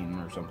 19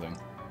 or something.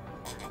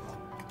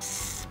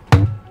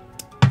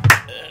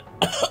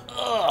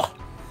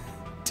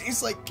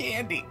 Tastes like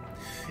candy.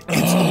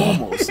 It's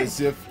almost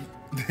as if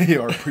they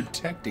are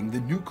protecting the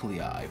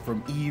nuclei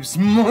from Eve's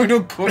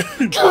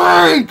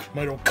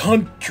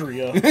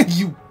mitochondria.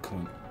 You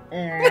cunt.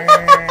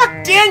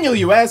 Daniel,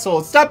 you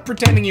asshole! Stop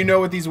pretending you know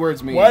what these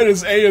words mean. Why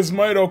does Aya's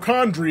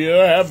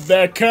mitochondria have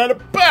that kind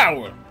of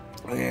power?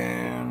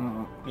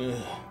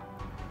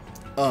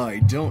 I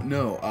don't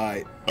know.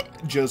 I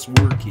just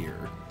work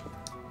here.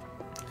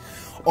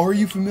 Are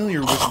you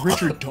familiar with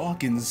Richard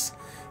Dawkins?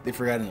 They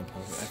forgot an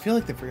apostrophe. I feel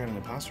like they forgot an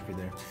apostrophe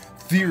there.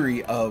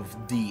 Theory of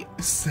the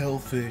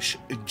selfish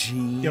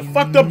gene. You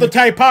fucked up the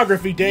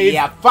typography, Dave.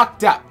 Yeah,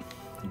 fucked up,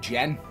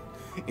 Jen.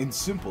 In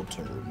simple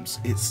terms,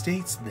 it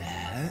states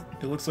that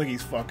It looks like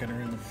he's fucking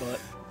her in the butt.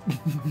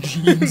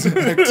 genes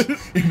act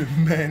in a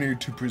manner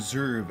to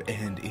preserve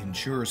and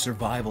ensure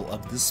survival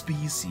of the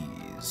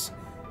species.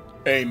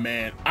 Hey,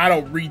 man, I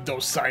don't read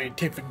those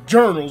scientific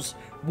journals.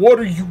 What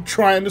are you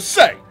trying to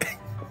say?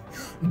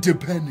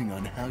 Depending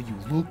on how you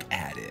look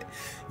at it,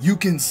 you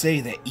can say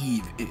that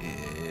Eve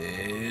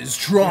is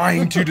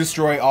trying to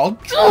destroy all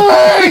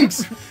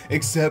drinks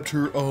except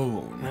her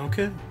own.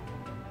 Okay.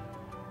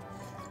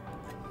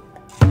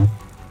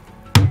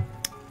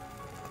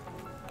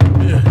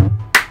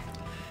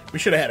 We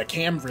should have had a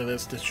cam for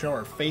this to show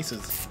our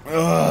faces.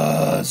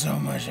 So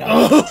much.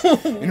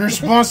 In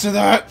response to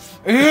that,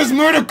 his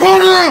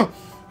mitochondria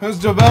has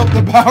developed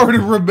the power to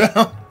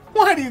rebel.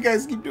 Why do you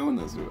guys keep doing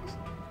this to us?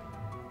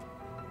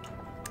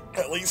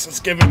 At least it's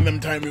giving them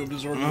time to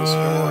absorb the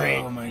story.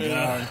 Oh my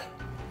god.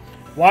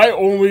 Why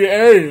only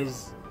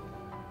A's?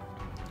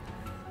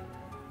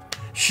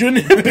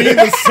 Shouldn't it be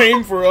the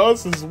same for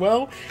us as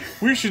well?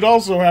 We should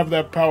also have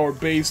that power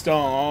based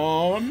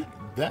on...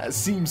 That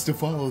seems to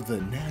follow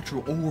the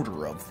natural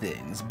order of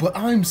things, but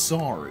I'm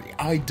sorry,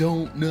 I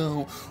don't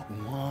know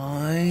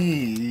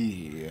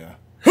why.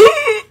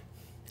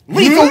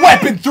 Lethal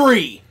Weapon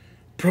 3!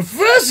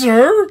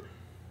 Professor?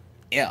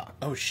 Yeah.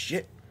 Oh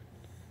shit.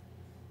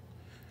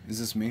 Is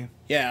this me?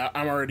 Yeah,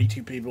 I'm already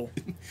two people.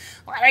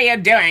 What are you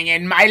doing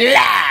in my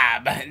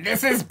lab?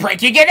 This is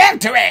breaking and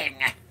entering.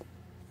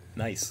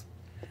 Nice.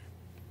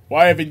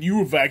 Why haven't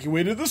you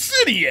evacuated the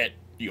city yet?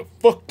 You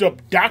fucked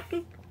up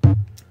doctor?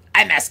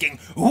 I'm asking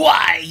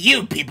why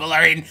you people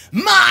are in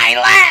my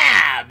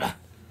lab.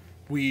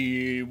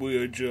 We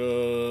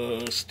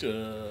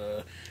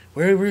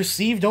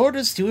received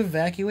orders to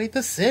evacuate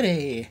the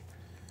city.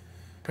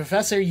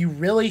 Professor, you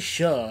really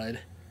should.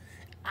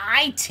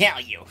 I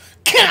tell you,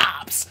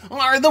 cops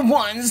are the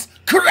ones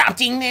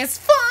corrupting this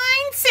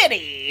fine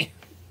city.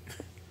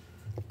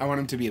 I want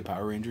him to be a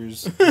Power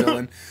Rangers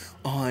villain.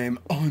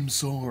 I'm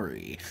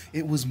sorry.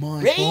 It was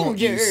my fault,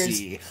 you Rangers.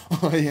 see.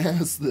 I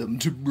asked them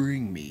to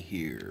bring me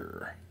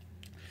here.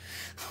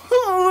 Who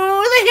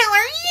the hell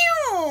are you?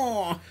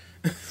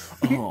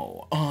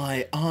 Oh,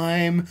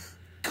 I'm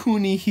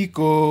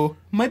Kunihiko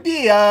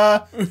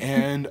Madia,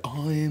 and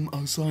I'm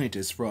a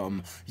scientist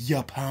from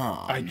Japan.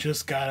 I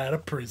just got out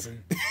of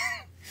prison.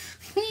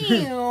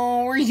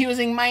 You were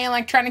using my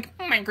electronic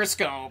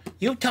microscope.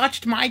 You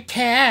touched my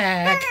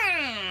tag.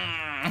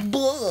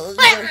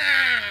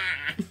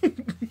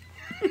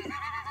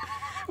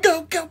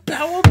 Go, go,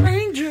 Power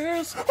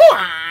Rangers!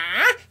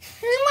 What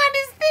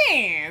is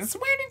this?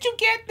 Where did you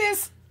get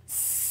this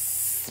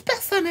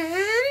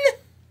specimen?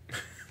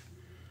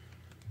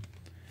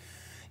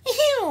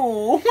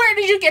 Ew, where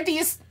did you get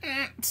these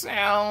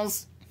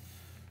cells?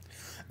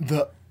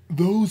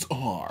 Those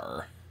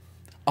are...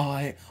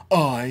 I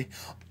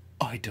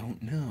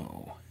don't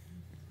know.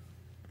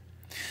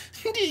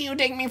 Do you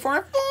take me for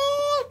a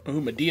fool?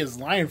 Oh, Medea's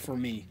lying for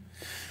me.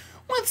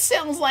 With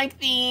cells like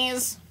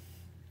these,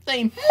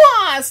 they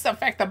must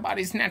affect the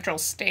body's natural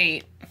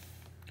state.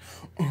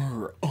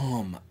 Oh,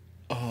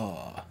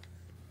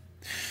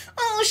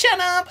 shut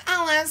up.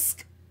 I'll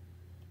ask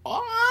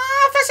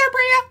Officer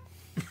Bria.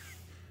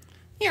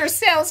 Your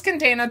cells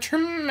contain a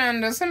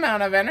tremendous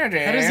amount of energy.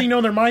 How does he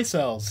know they're my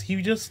cells?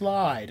 He just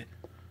lied.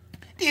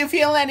 Do you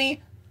feel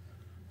any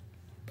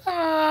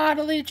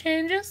bodily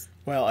changes?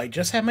 Well, I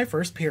just had my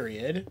first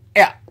period.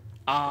 Yeah.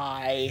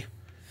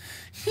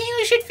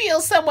 You should feel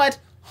somewhat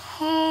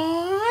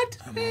hot.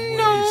 I'm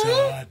always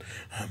hot.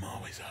 I'm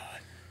always hot.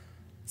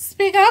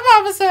 Speak up,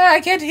 officer. I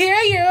can't hear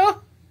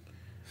you.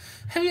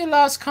 Have you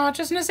lost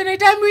consciousness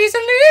anytime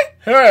recently?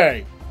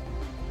 Hey!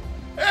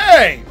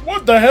 Hey!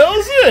 What the hell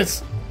is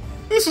this?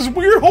 This is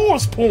weird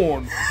horse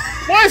porn.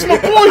 Why is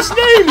my boy's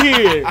name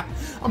here?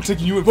 I'm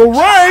taking you in for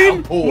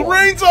Lorraine! child porn.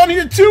 Lorraine's on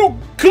here too!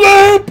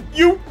 Clamp!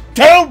 You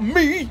tell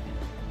me!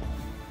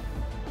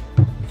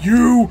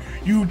 You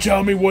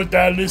tell me what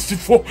that listed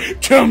for.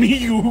 Tell me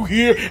you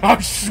here. I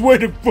swear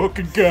to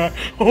fucking God.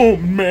 Oh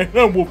man,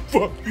 I will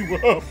fuck you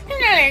up.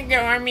 Let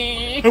go of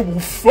me. I will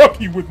fuck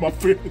you with my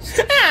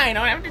fist. I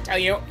don't have to tell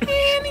you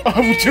anything. I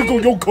will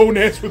tickle your cone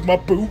ass with my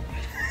boot.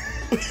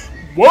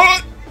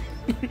 What?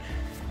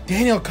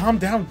 Daniel, calm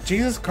down.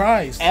 Jesus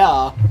Christ.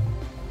 Yeah.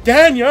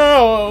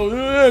 Daniel!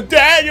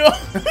 Daniel!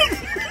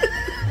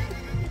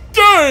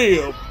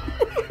 Damn!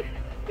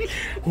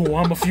 Oh,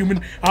 I'm a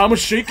fuming. I'm a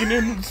shaking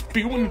and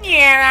spewing.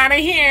 Get out of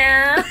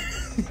here.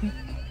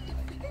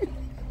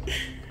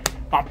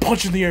 I'm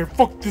punching the air.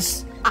 Fuck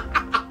this.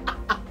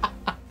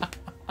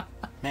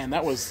 Man,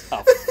 that was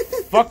a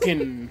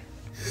fucking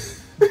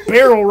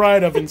barrel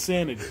ride of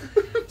insanity.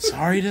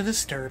 Sorry to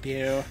disturb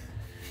you,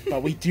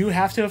 but we do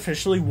have to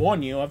officially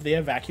warn you of the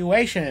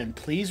evacuation.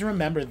 Please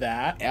remember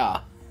that.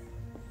 Yeah.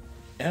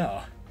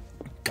 Yeah.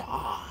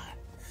 God.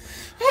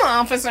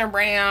 Officer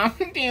Brown,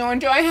 do you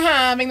enjoy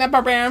having the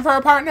barbarian for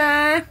a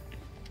partner?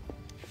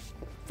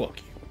 Fuck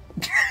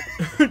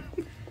you.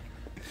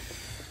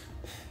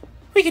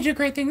 We could do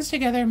great things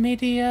together,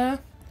 Medea.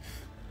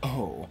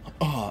 Oh,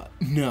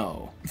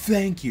 no.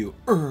 Thank you.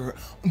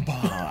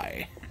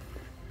 Bye.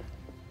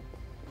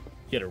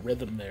 You had a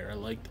rhythm there. I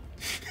liked it.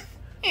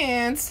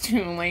 It's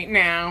too late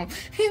now.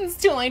 It's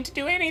too late to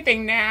do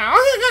anything now.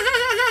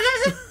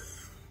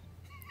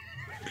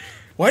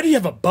 Why do you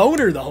have a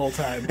boner the whole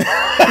time?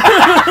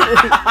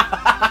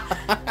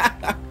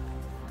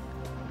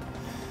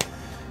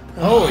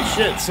 Holy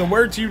shit. So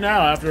where to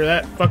now after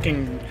that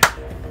fucking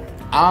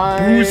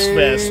booze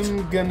fest?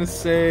 I'm gonna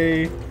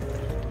say...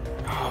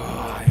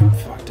 Oh, I'm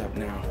fucked up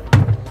now.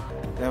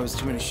 That was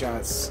too many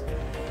shots.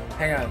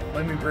 Hang on,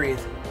 let me breathe.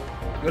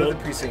 Go to the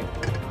precinct.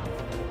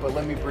 But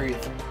let me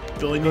breathe.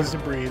 Billy needs to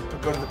breathe.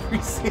 Go to the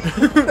precinct.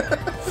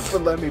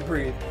 But let me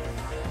breathe.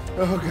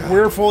 Oh, God.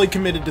 We're fully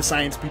committed to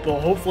science, people.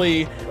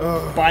 Hopefully,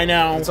 by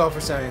now... It's all for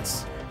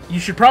science.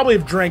 You should probably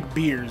have drank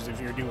beers if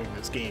you're doing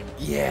this game.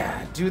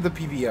 Yeah, do the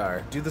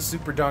PBR. Do the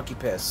super donkey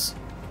piss.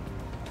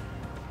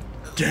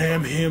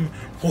 Damn him,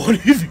 one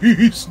of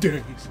these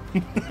days.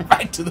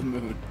 Right to the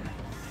moon.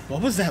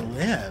 What was that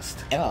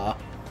list? Yeah.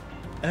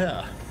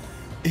 Yeah.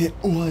 It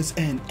was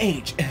an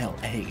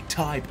HLA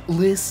type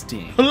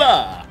listing.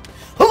 Hola!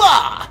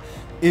 Hola!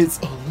 It's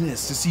a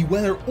list to see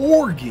whether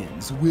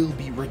organs will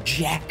be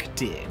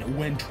rejected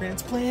when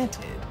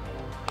transplanted.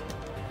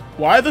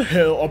 Why the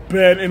hell are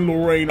Ben and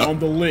Lorraine on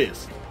the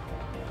list?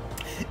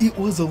 It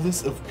was a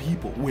list of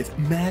people with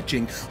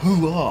matching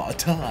hula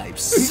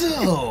types.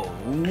 So...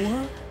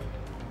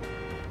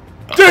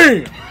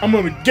 Damn! I'm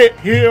gonna get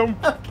him!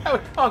 I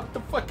would honk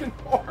the fucking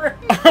horn.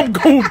 I'm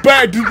going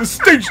back to the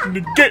station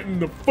to get in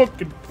the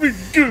fucking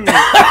figure!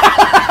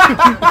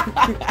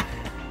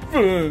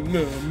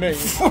 No, man.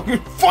 Fucking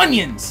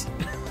Funyuns!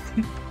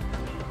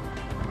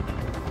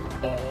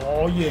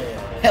 Oh, yeah.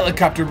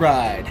 Helicopter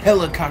ride.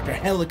 Helicopter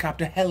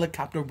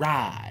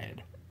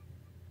ride.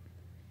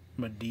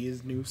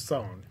 Medea's new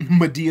song.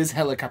 Medea's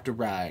helicopter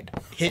ride.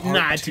 Hitting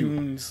Part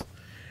iTunes. 2.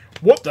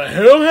 What the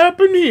hell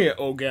happened here?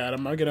 Oh god,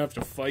 am I gonna have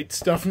to fight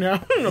stuff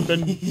now? I've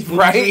been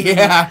Right?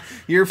 Yeah.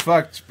 You're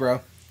fucked,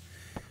 bro.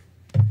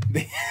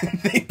 They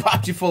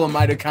popped you full of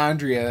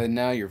mitochondria and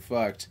now you're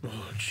fucked.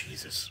 Oh,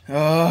 Jesus. Oh,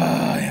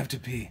 I have to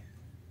pee.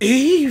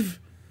 Eve!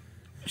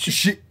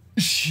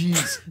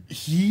 She's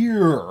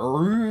here.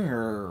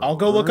 I'll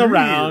go look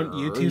around.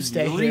 You two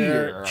stay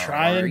here.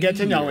 Try and get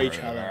to know each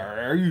other.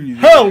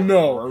 Hell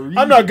no!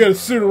 I'm not gonna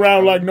sit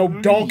around like no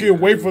donkey and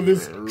wait for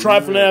this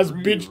trifling ass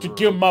bitch to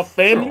kill my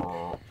family.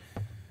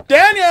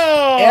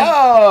 Daniel!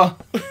 Yeah.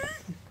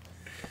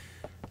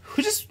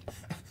 Who just...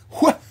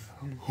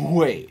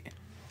 Wait.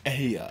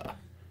 Hey,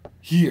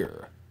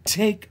 here.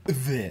 Take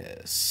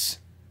this.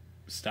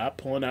 Stop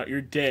pulling out your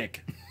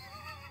dick.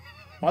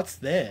 What's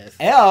this?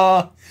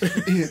 Yeah.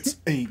 It's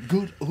a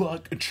good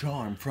luck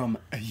charm from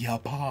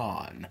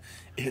Japan.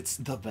 It's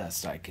the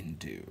best I can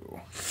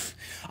do.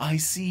 I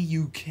see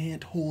you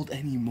can't hold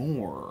any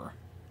more,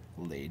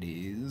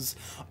 ladies.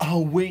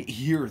 I'll wait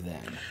here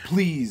then.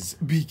 Please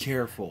be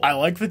careful. I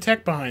like the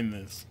tech behind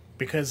this,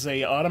 because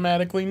they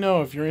automatically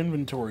know if your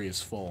inventory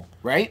is full.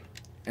 Right?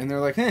 And they're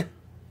like,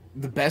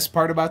 The best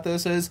part about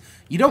this is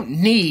you don't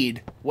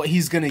need what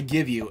he's going to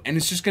give you, and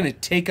it's just going to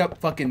take up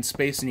fucking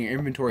space in your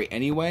inventory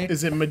anyway.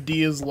 Is it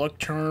Medea's luck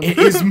charm? It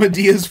is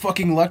Medea's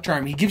fucking luck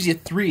charm. He gives you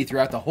 3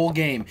 throughout the whole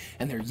game,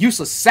 and they're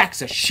useless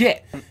sacks of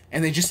shit.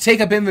 And they just take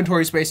up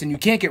inventory space, and you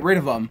can't get rid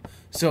of them.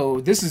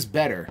 So this is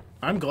better.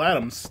 I'm glad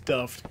I'm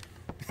stuffed.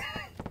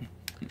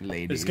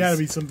 Ladies. There's gotta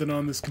be something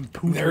on this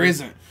computer. There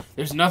isn't.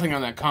 There's nothing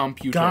on that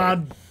computer.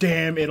 God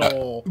damn it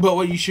all. But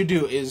what you should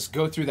do is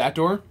go through that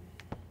door,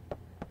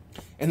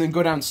 and then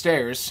go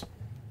downstairs,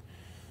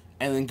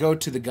 and then go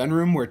to the gun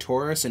room where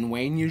Taurus and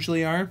Wayne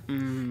usually are,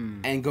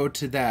 and go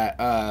to that,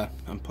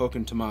 I'm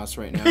poking Tomas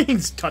right now.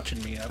 He's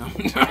touching me up.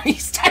 No,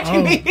 he's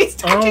touching me. He's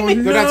touching me.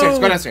 Go downstairs.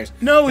 Go downstairs.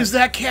 No, is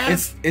that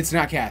Kath? It's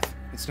not Kath.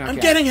 It's not I'm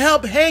Kath. getting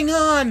help. Hang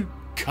on.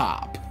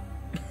 Cop.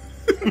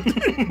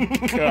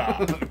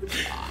 God.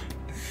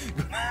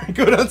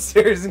 Go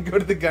downstairs and go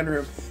to the gun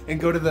room and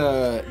go to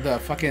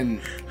the fucking...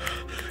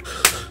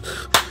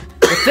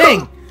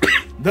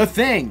 The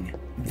thing.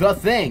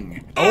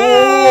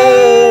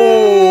 Oh!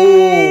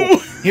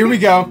 Here we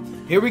go.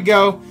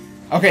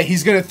 Okay,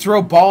 he's gonna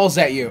throw balls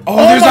at you. Oh,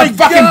 there's a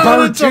fucking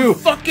bird too.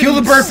 Kill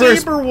the bird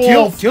first.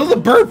 Kill the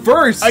bird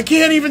first. I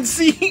can't even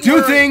see.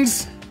 Do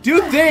things.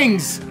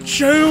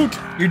 Shoot.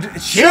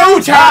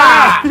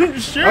 Shooter!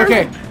 Sure.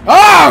 Okay.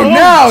 Oh,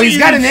 no! He's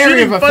geez, got an he's area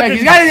of shooting effect. fucking-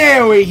 He's got an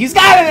AoE. He's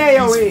got an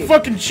AoE. He's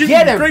fucking shooting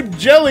Get him. grape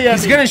jelly at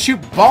He's me. gonna shoot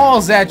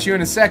balls at you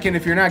in a second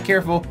if you're not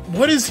careful.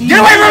 What is he? Get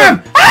away from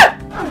him! Ah!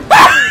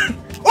 Ah!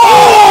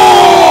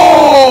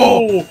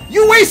 Oh!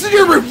 You wasted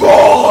your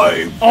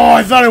revive! Oh,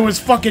 I thought it was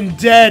fucking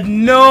dead.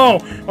 No.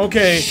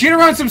 Okay. Shoot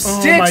around some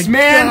sticks, my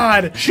man!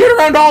 God. Shoot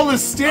around all the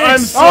sticks! I'm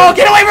so- Oh,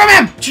 get away from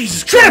him!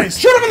 Jesus Shoot him! Christ.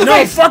 Shoot him in the No,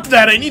 face! fuck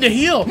that. I need a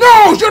heal.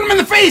 No! Shoot him in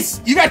the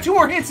face! You got 2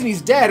 more hits and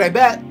he's dead, I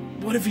bet.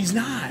 What if he's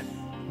not?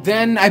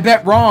 Then I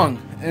bet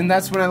wrong, and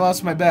that's when I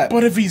lost my bet.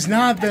 But if he's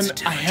not, then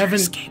That's a I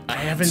haven't escape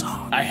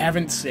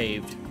song.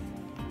 saved.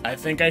 I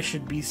think I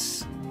should be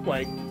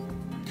like.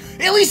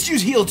 At least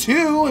use heal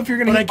 2 if you're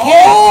gonna. But I heal.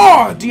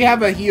 can't. Oh! Do you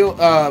have a heal?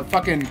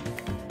 Fucking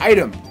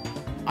item.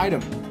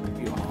 Item.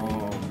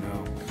 Oh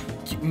no.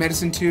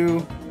 Medicine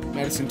 2.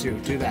 Medicine 2.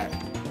 Do that.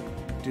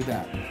 Do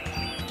that.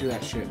 Do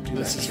that shit. Do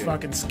This that is shit.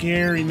 fucking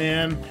scary,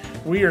 man.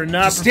 We are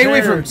not. Stay away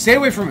from him. prepared. Stay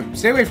away from him.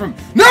 Stay away from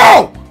him.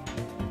 No!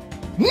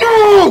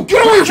 No!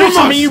 Get away from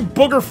Chasing us! me, you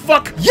booger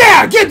fuck!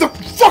 Yeah! Get the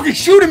fucking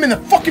shoot him in the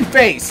fucking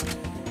face!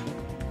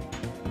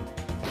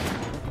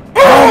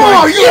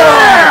 Oh,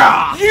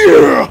 yeah!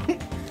 Yeah!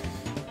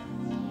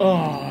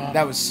 Oh,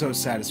 That was so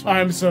satisfying.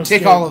 I'm so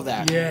Take scared. all of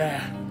that.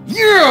 Yeah.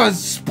 Yeah!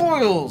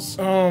 Spoils!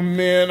 Oh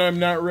man, I'm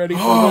not ready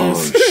for Oh,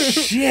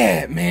 this.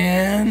 shit,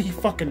 man. He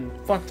fucking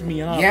fucked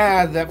me up.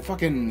 Yeah, that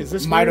fucking Is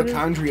this what it is?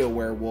 mitochondria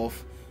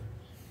werewolf.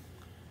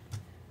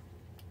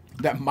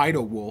 That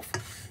mito wolf.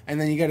 And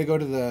then you gotta go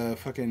to the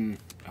fucking...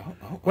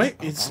 Wait,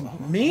 it's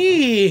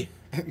me.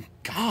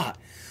 God.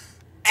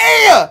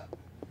 Hey!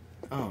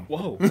 Oh.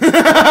 Whoa.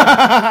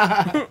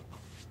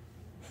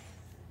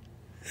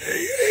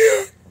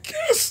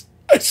 Guess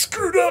I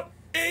screwed up.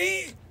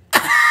 Hey.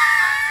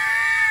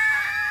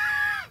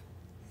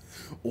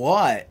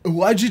 What?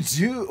 Why'd you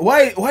do?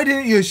 Why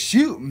didn't you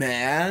shoot,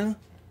 man?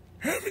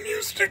 Haven't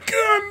used a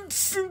gun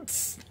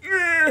since.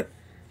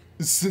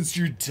 Since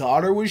your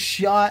daughter was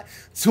shot?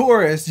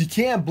 Taurus, you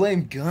can't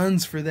blame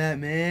guns for that,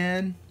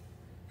 man.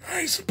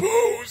 I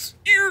suppose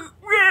you're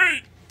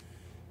right.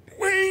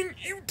 Wayne,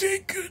 you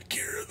take good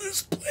care of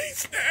this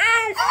place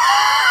now.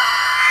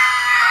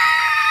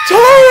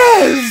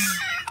 Taurus!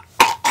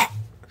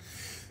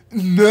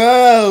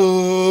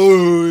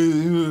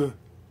 No!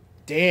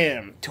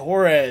 Damn,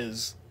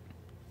 Torres.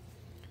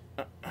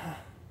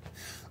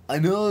 I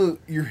know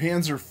your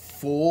hands are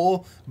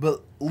full,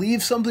 but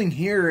leave something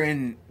here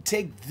and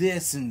take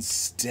this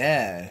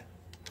instead.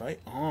 Right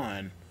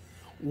on.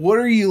 What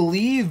are you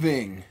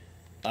leaving?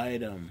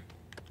 Item.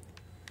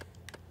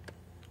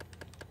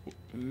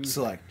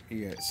 Select.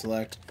 You get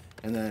select,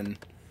 and then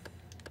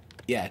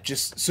yeah,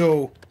 just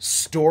so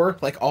store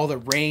like all the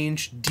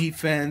range,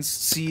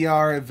 defense,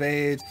 CR,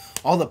 evade,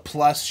 all the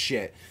plus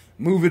shit.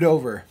 Move it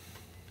over.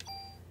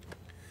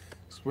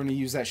 So we're gonna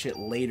use that shit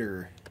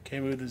later. Okay,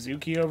 move the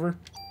Zuki over.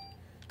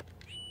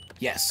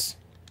 Yes.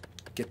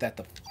 Get that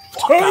the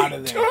fuck out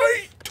of there.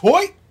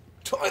 Toy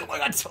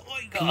like a toy.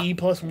 PE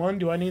 +1.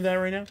 Do I need that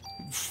right now?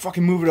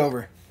 Fucking move it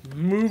over.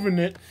 Moving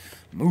it.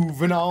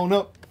 Moving on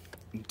up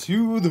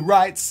to the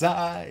right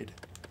side.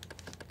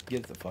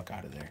 Get the fuck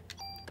out of there.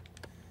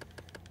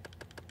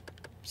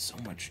 So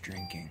much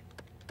drinking.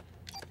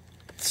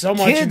 So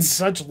much in Kids-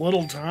 such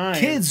little time.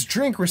 Kids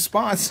drink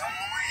responsibly.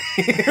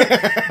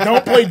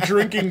 Don't play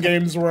drinking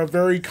games where a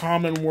very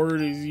common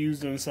word is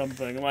used in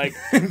something. Like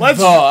let's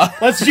The.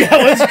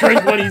 let's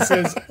drink when he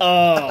says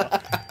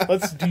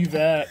Let's do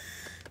that.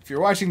 If you're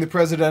watching the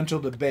presidential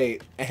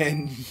debate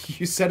and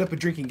you set up a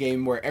drinking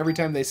game where every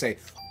time they say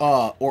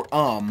or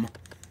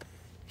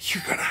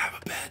you're gonna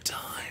have a bad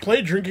time. Play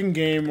a drinking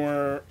game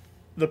where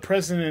the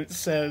president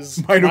says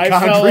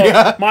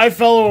Mitochondria. my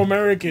fellow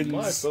Americans.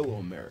 My fellow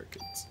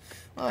Americans.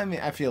 Well, I mean,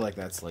 I feel like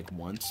that's like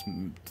once,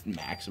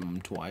 maximum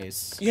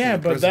twice. Yeah,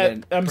 In the but that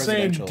I'm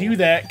saying presidential do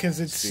that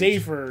because it's speech.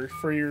 safer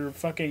for your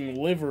fucking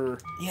liver.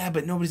 Yeah,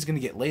 but nobody's gonna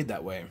get laid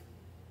that way.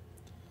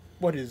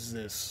 What is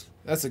this?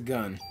 That's a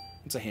gun.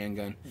 It's a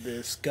handgun.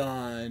 This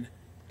gun.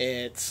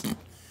 It's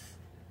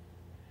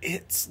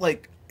It's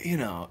like,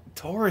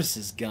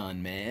 Taurus's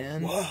gun,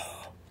 man. whoa.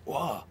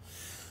 Whoa.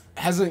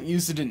 Hasn't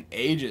used it in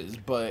ages,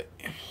 but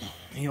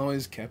he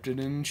always kept it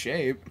in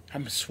shape.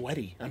 I'm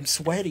sweaty.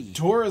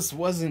 Taurus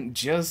wasn't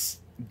just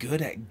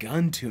good at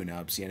gun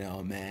tune-ups,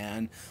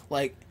 man.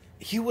 Like,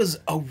 he was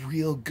a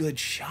real good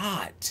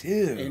shot,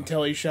 too.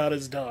 Until he shot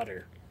his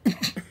daughter.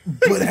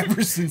 But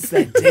ever since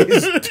that day,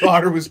 his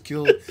daughter was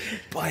killed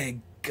by a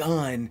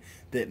gun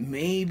that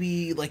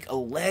maybe, like,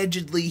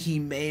 allegedly he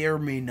may or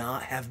may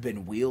not have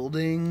been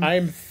wielding.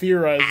 I'm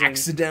theorizing.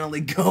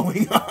 Accidentally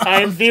going on.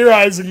 I'm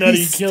theorizing that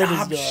he killed his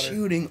stopped daughter.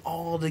 shooting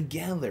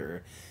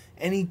altogether.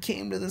 And he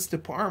came to this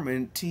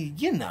department to,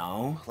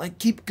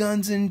 keep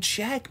guns in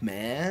check,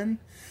 man.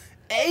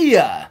 Hey,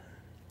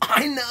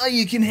 I know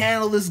you can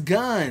handle this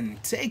gun.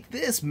 Take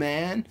this,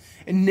 man,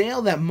 and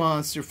nail that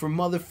monster for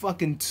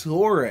motherfucking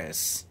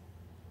Taurus.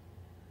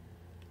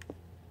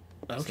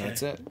 Okay.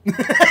 So that's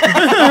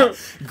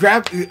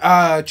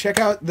it. Check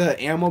out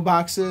the ammo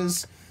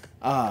boxes.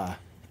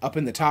 up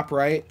in the top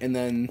right, and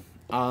then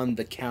on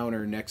the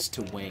counter next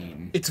to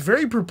Wayne. It's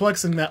very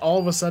perplexing that all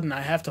of a sudden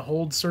I have to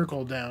hold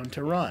circle down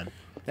to run.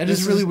 That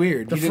is really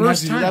weird. The You didn't have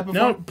first to do time. that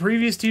before? No,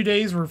 previous 2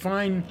 days were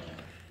fine.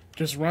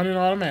 Just running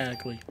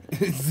automatically.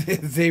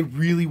 They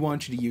really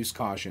want you to use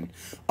caution.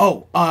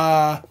 Oh,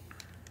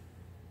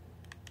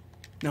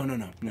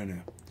 No.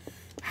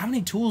 How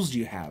many tools do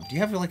you have? Do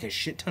you have like a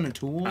shit ton of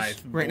tools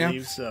right now? I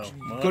believe so.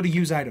 Go to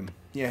use item.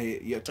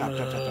 Yeah, top.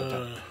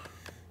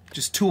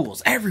 Just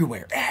tools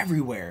everywhere.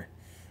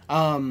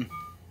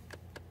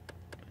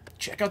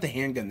 Check out the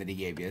handgun that he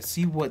gave you.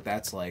 See what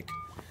that's like.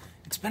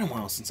 It's been a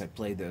while since I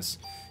played this.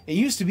 It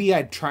used to be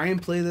I'd try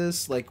and play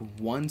this like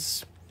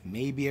once,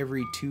 maybe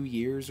every 2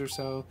 years or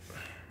so,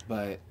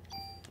 but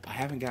I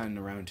haven't gotten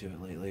around to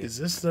it lately. Is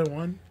this the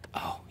one?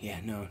 Oh, yeah,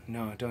 no,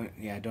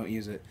 don't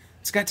use it.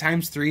 It's got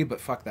 ×3,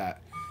 but fuck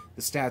that.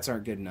 The stats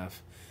aren't good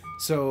enough.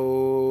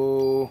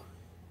 So,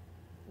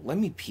 let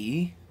me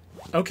pee,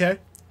 Okay.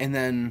 and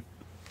then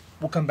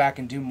we'll come back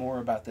and do more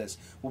about this.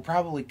 We'll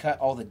probably cut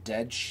all the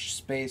dead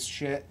space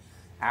shit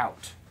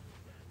out.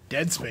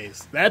 Dead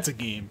Space. That's a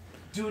game.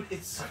 Dude,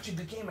 it's such a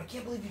good game. I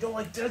can't believe you don't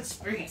like Dead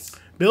Space.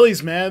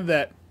 Billy's mad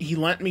that he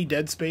lent me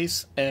Dead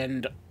Space,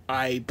 and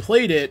I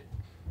played it.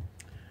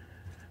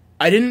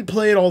 I didn't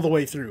play it all the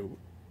way through.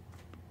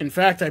 In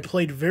fact, I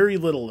played very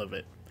little of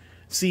it.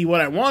 See,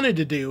 what I wanted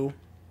to do,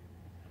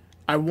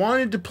 I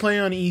wanted to play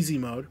on easy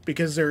mode,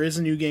 because there is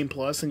a New Game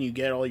Plus, and you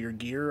get all your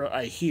gear,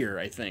 I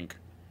think.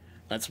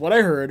 That's what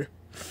I heard.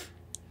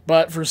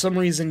 But for some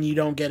reason, you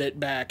don't get it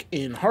back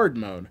in hard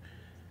mode.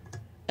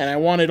 And I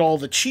wanted all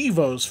the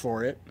Chivos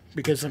for it,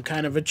 because I'm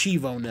kind of a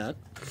Chivo nut.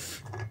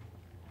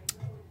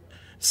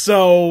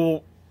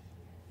 So,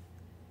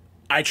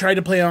 I tried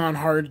to play on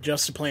hard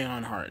just to play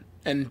on hard.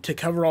 And to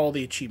cover all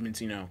the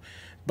achievements, you know.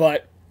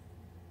 But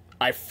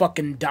I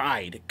fucking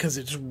died, because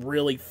it's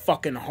really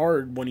fucking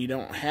hard when you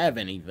don't have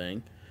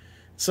anything.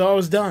 So I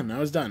was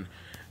done.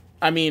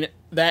 I mean,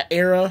 that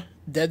era,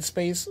 Dead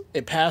Space,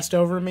 it passed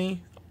over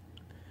me.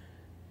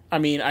 I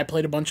mean, I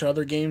played a bunch of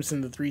other games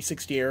in the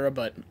 360 era,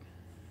 but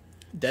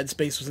Dead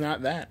Space was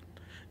not that.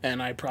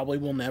 And I probably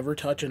will never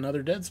touch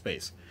another Dead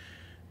Space.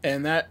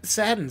 And that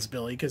saddens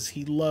Billy, because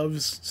he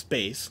loves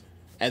space.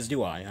 As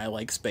do I. I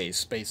like space.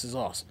 Space is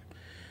awesome.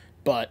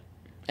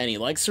 And he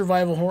likes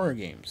survival horror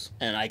games.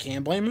 And I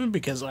can't blame him,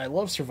 because I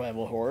love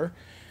survival horror.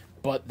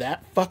 But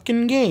that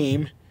fucking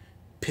game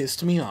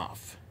pissed me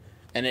off.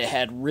 And it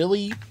had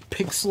really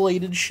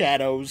pixelated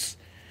shadows.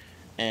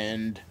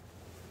 And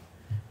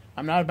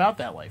I'm not about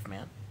that life,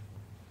 man.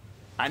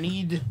 I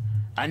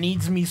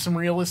needs me some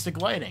realistic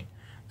lighting.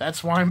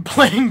 That's why I'm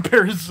playing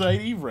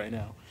Parasite Eve right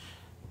now.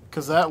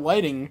 Because that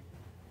lighting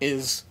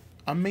is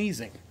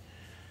amazing.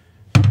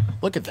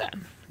 Look at that.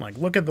 Like,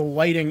 look at the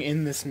lighting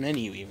in this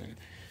menu, even.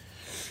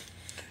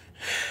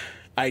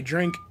 I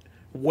drink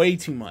way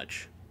too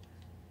much.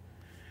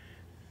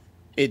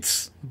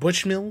 It's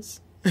Bushmills.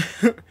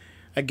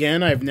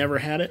 Again, I've never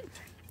had it.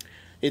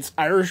 It's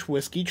Irish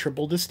whiskey,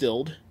 triple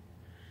distilled.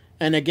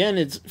 And again,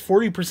 it's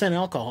 40%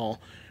 alcohol,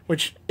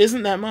 which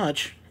isn't that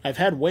much. I've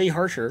had way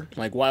harsher,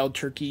 like Wild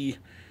Turkey.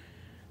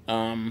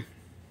 But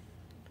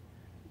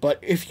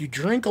if you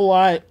drink a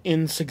lot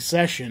in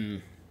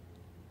succession,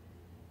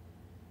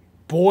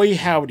 boy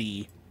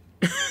howdy,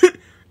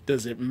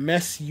 does it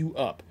mess you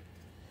up.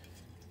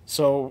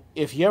 So,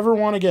 if you ever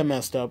want to get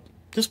messed up,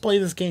 just play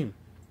this game.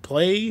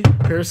 Play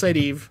Parasite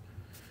Eve,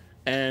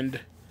 and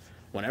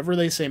whenever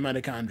they say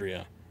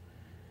mitochondria,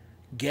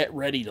 get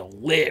ready to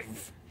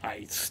live.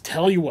 I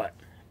tell you what.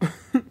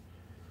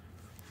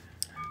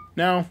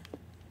 Now,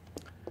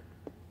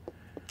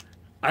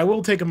 I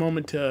will take a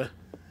moment to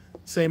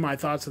say my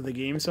thoughts of the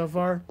game so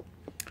far.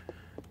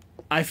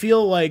 I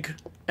feel like,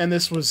 and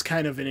this was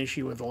kind of an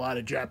issue with a lot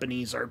of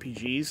Japanese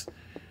RPGs,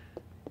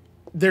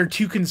 they're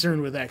too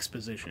concerned with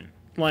exposition.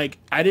 Like,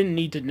 I didn't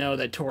need to know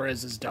that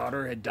Torres'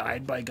 daughter had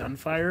died by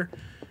gunfire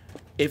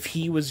if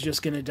he was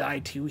just going to die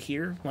too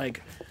here.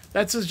 Like,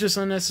 that's just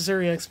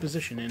unnecessary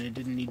exposition, and it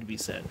didn't need to be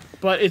said.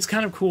 But it's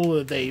kind of cool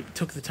that they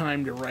took the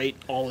time to write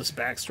all this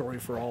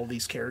backstory for all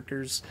these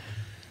characters.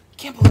 I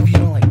can't believe you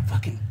don't like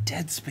fucking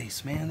Dead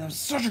Space, man. That was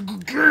such a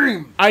good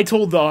game. I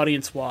told the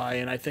audience why,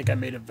 and I think I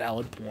made a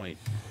valid point.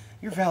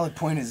 Your valid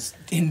point is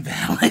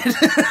invalid.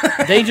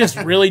 They just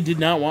really did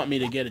not want me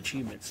to get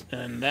achievements,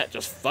 and that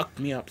just fucked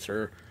me up,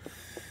 sir.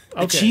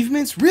 Okay.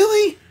 Achievements?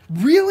 Really?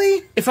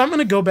 Really? If I'm going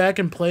to go back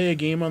and play a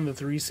game on the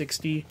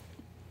 360,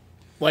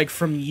 like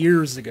from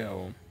years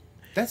ago,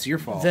 that's your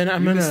fault. Then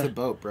I'm you gonna missed the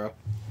boat, bro.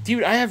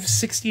 Dude, I have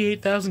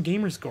 68,000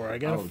 gamer score. I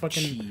gotta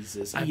fucking...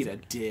 Jesus. Eat a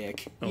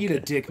dick. Okay. Eat a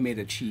dick made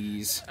of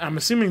cheese. I'm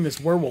assuming this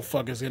werewolf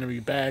fuck is gonna be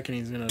back and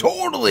he's gonna...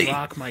 Totally!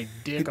 Rock my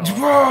dick off.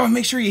 Oh,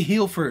 make sure you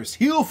heal first.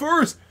 Heal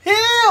first!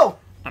 Heal!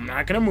 I'm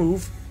not gonna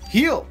move.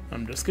 Heal!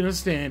 I'm just gonna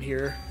stand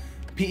here.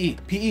 PE.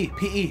 PE.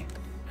 PE.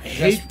 I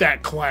hate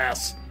that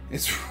class.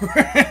 It's...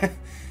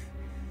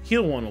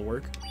 Heal one will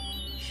work.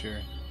 Sure.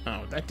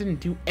 Oh, that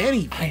didn't do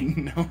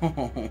anything. I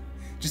know.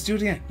 Just do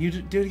it again. You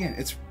do it again.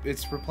 It's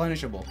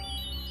replenishable.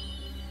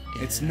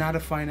 Yeah. It's not a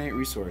finite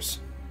resource.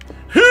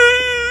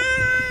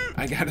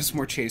 I got us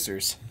more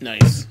chasers.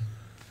 Nice.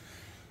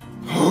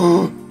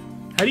 How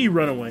do you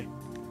run away?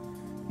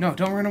 No,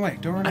 don't run away.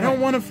 Don't run away. I don't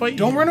want to fight you.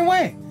 Don't run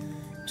away.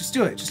 Just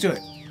do it. Just do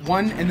it.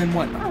 One and then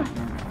one. Okay,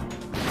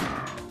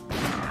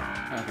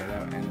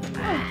 that ended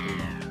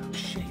up.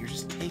 Shit, you're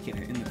just taking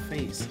it in the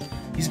face.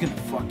 He's gonna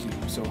fuck you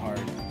so hard.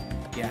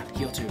 Yeah,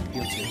 heal two.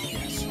 Heal two.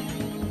 Yes.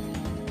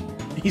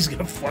 He's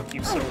gonna fuck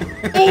you so.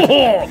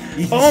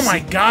 Oh my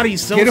god,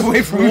 he's so. Get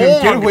away from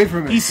him! Get away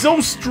from him! He's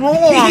so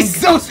strong.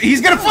 He's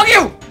gonna fuck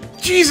you!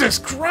 Jesus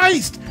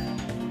Christ!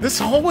 This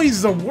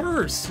hallway's the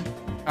worst.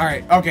 All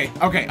right. Okay.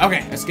 Okay.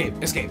 Okay. Escape.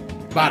 Escape.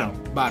 Bottom.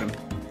 Bottom.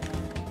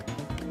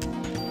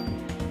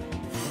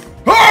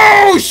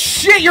 Oh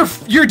shit!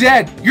 You're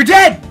dead. You're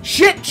dead.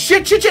 Shit.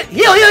 Shit. Shit. Shit.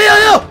 Heal. Heal. Heal.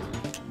 Heal.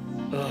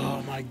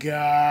 Oh my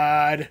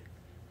god.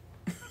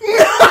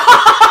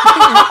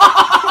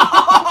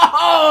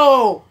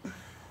 Oh.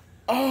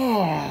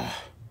 Oh.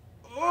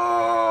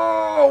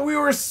 Oh. We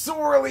were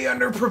sorely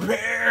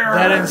underprepared.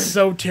 That is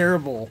so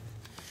terrible.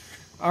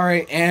 All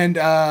right, and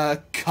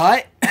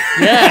cut.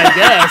 Yeah, I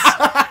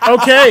guess.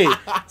 Okay,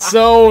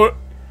 so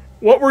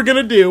what we're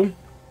gonna do?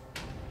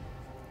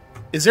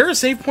 Is there a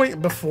save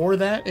point before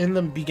that in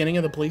the beginning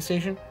of the police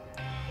station?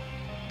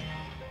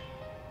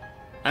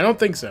 I don't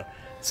think so.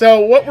 So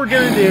what we're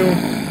gonna do?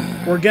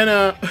 We're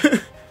gonna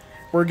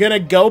we're gonna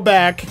go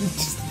back.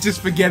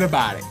 Just forget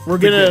about it. We're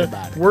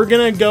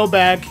gonna go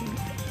back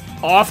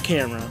off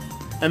camera,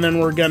 and then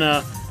we're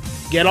gonna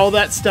get all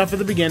that stuff at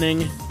the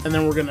beginning, and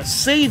then we're gonna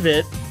save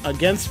it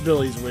against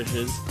Billy's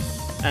wishes,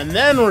 and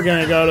then we're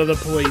gonna go to the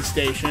police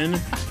station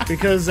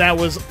because that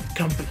was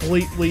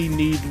completely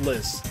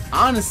needless.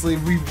 Honestly,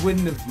 we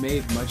wouldn't have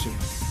made much of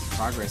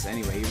progress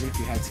anyway. Even if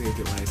you had saved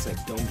it when I said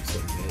don't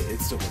save it, it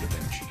still would have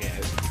been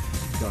shit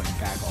going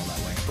back all that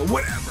way. But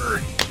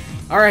whatever.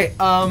 All right,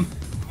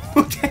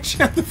 we'll catch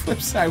you on the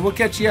flip side. We'll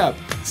catch you up.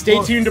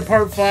 Stay tuned to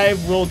part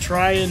 5. We'll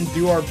try and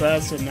do our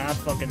best and not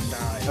fucking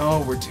die.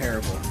 Oh, we're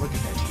terrible. Look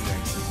at that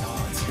T-Rex.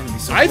 Oh, it's gonna be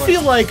so. I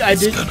feel like I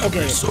did. It's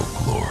Okay. be so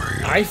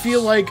glorious. I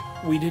feel like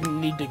we didn't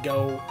need to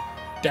go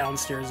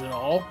downstairs at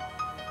all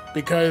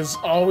because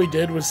all we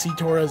did was see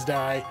Torres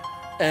die,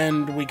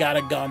 and we got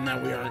a gun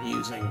that we aren't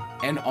using.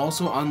 And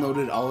also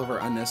unloaded all of our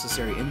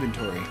unnecessary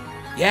inventory.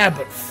 Yeah,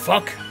 but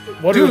fuck.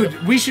 What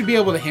Dude, we should be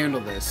able to handle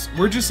this.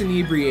 We're just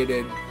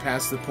inebriated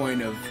past the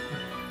point of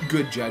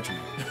good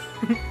judgment.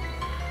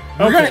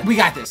 We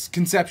got this.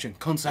 Conception.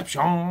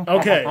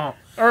 Okay. All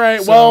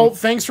right. So, well,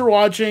 thanks for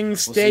watching.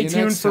 see Stay you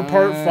tuned next for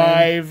part time.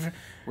 5.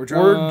 We're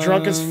We're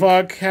drunk as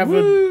fuck. Have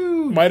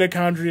Woo! a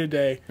mitochondria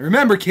day.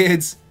 Remember,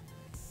 kids,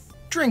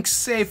 drink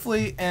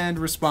safely and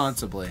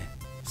responsibly.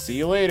 See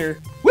you later.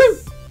 Woo!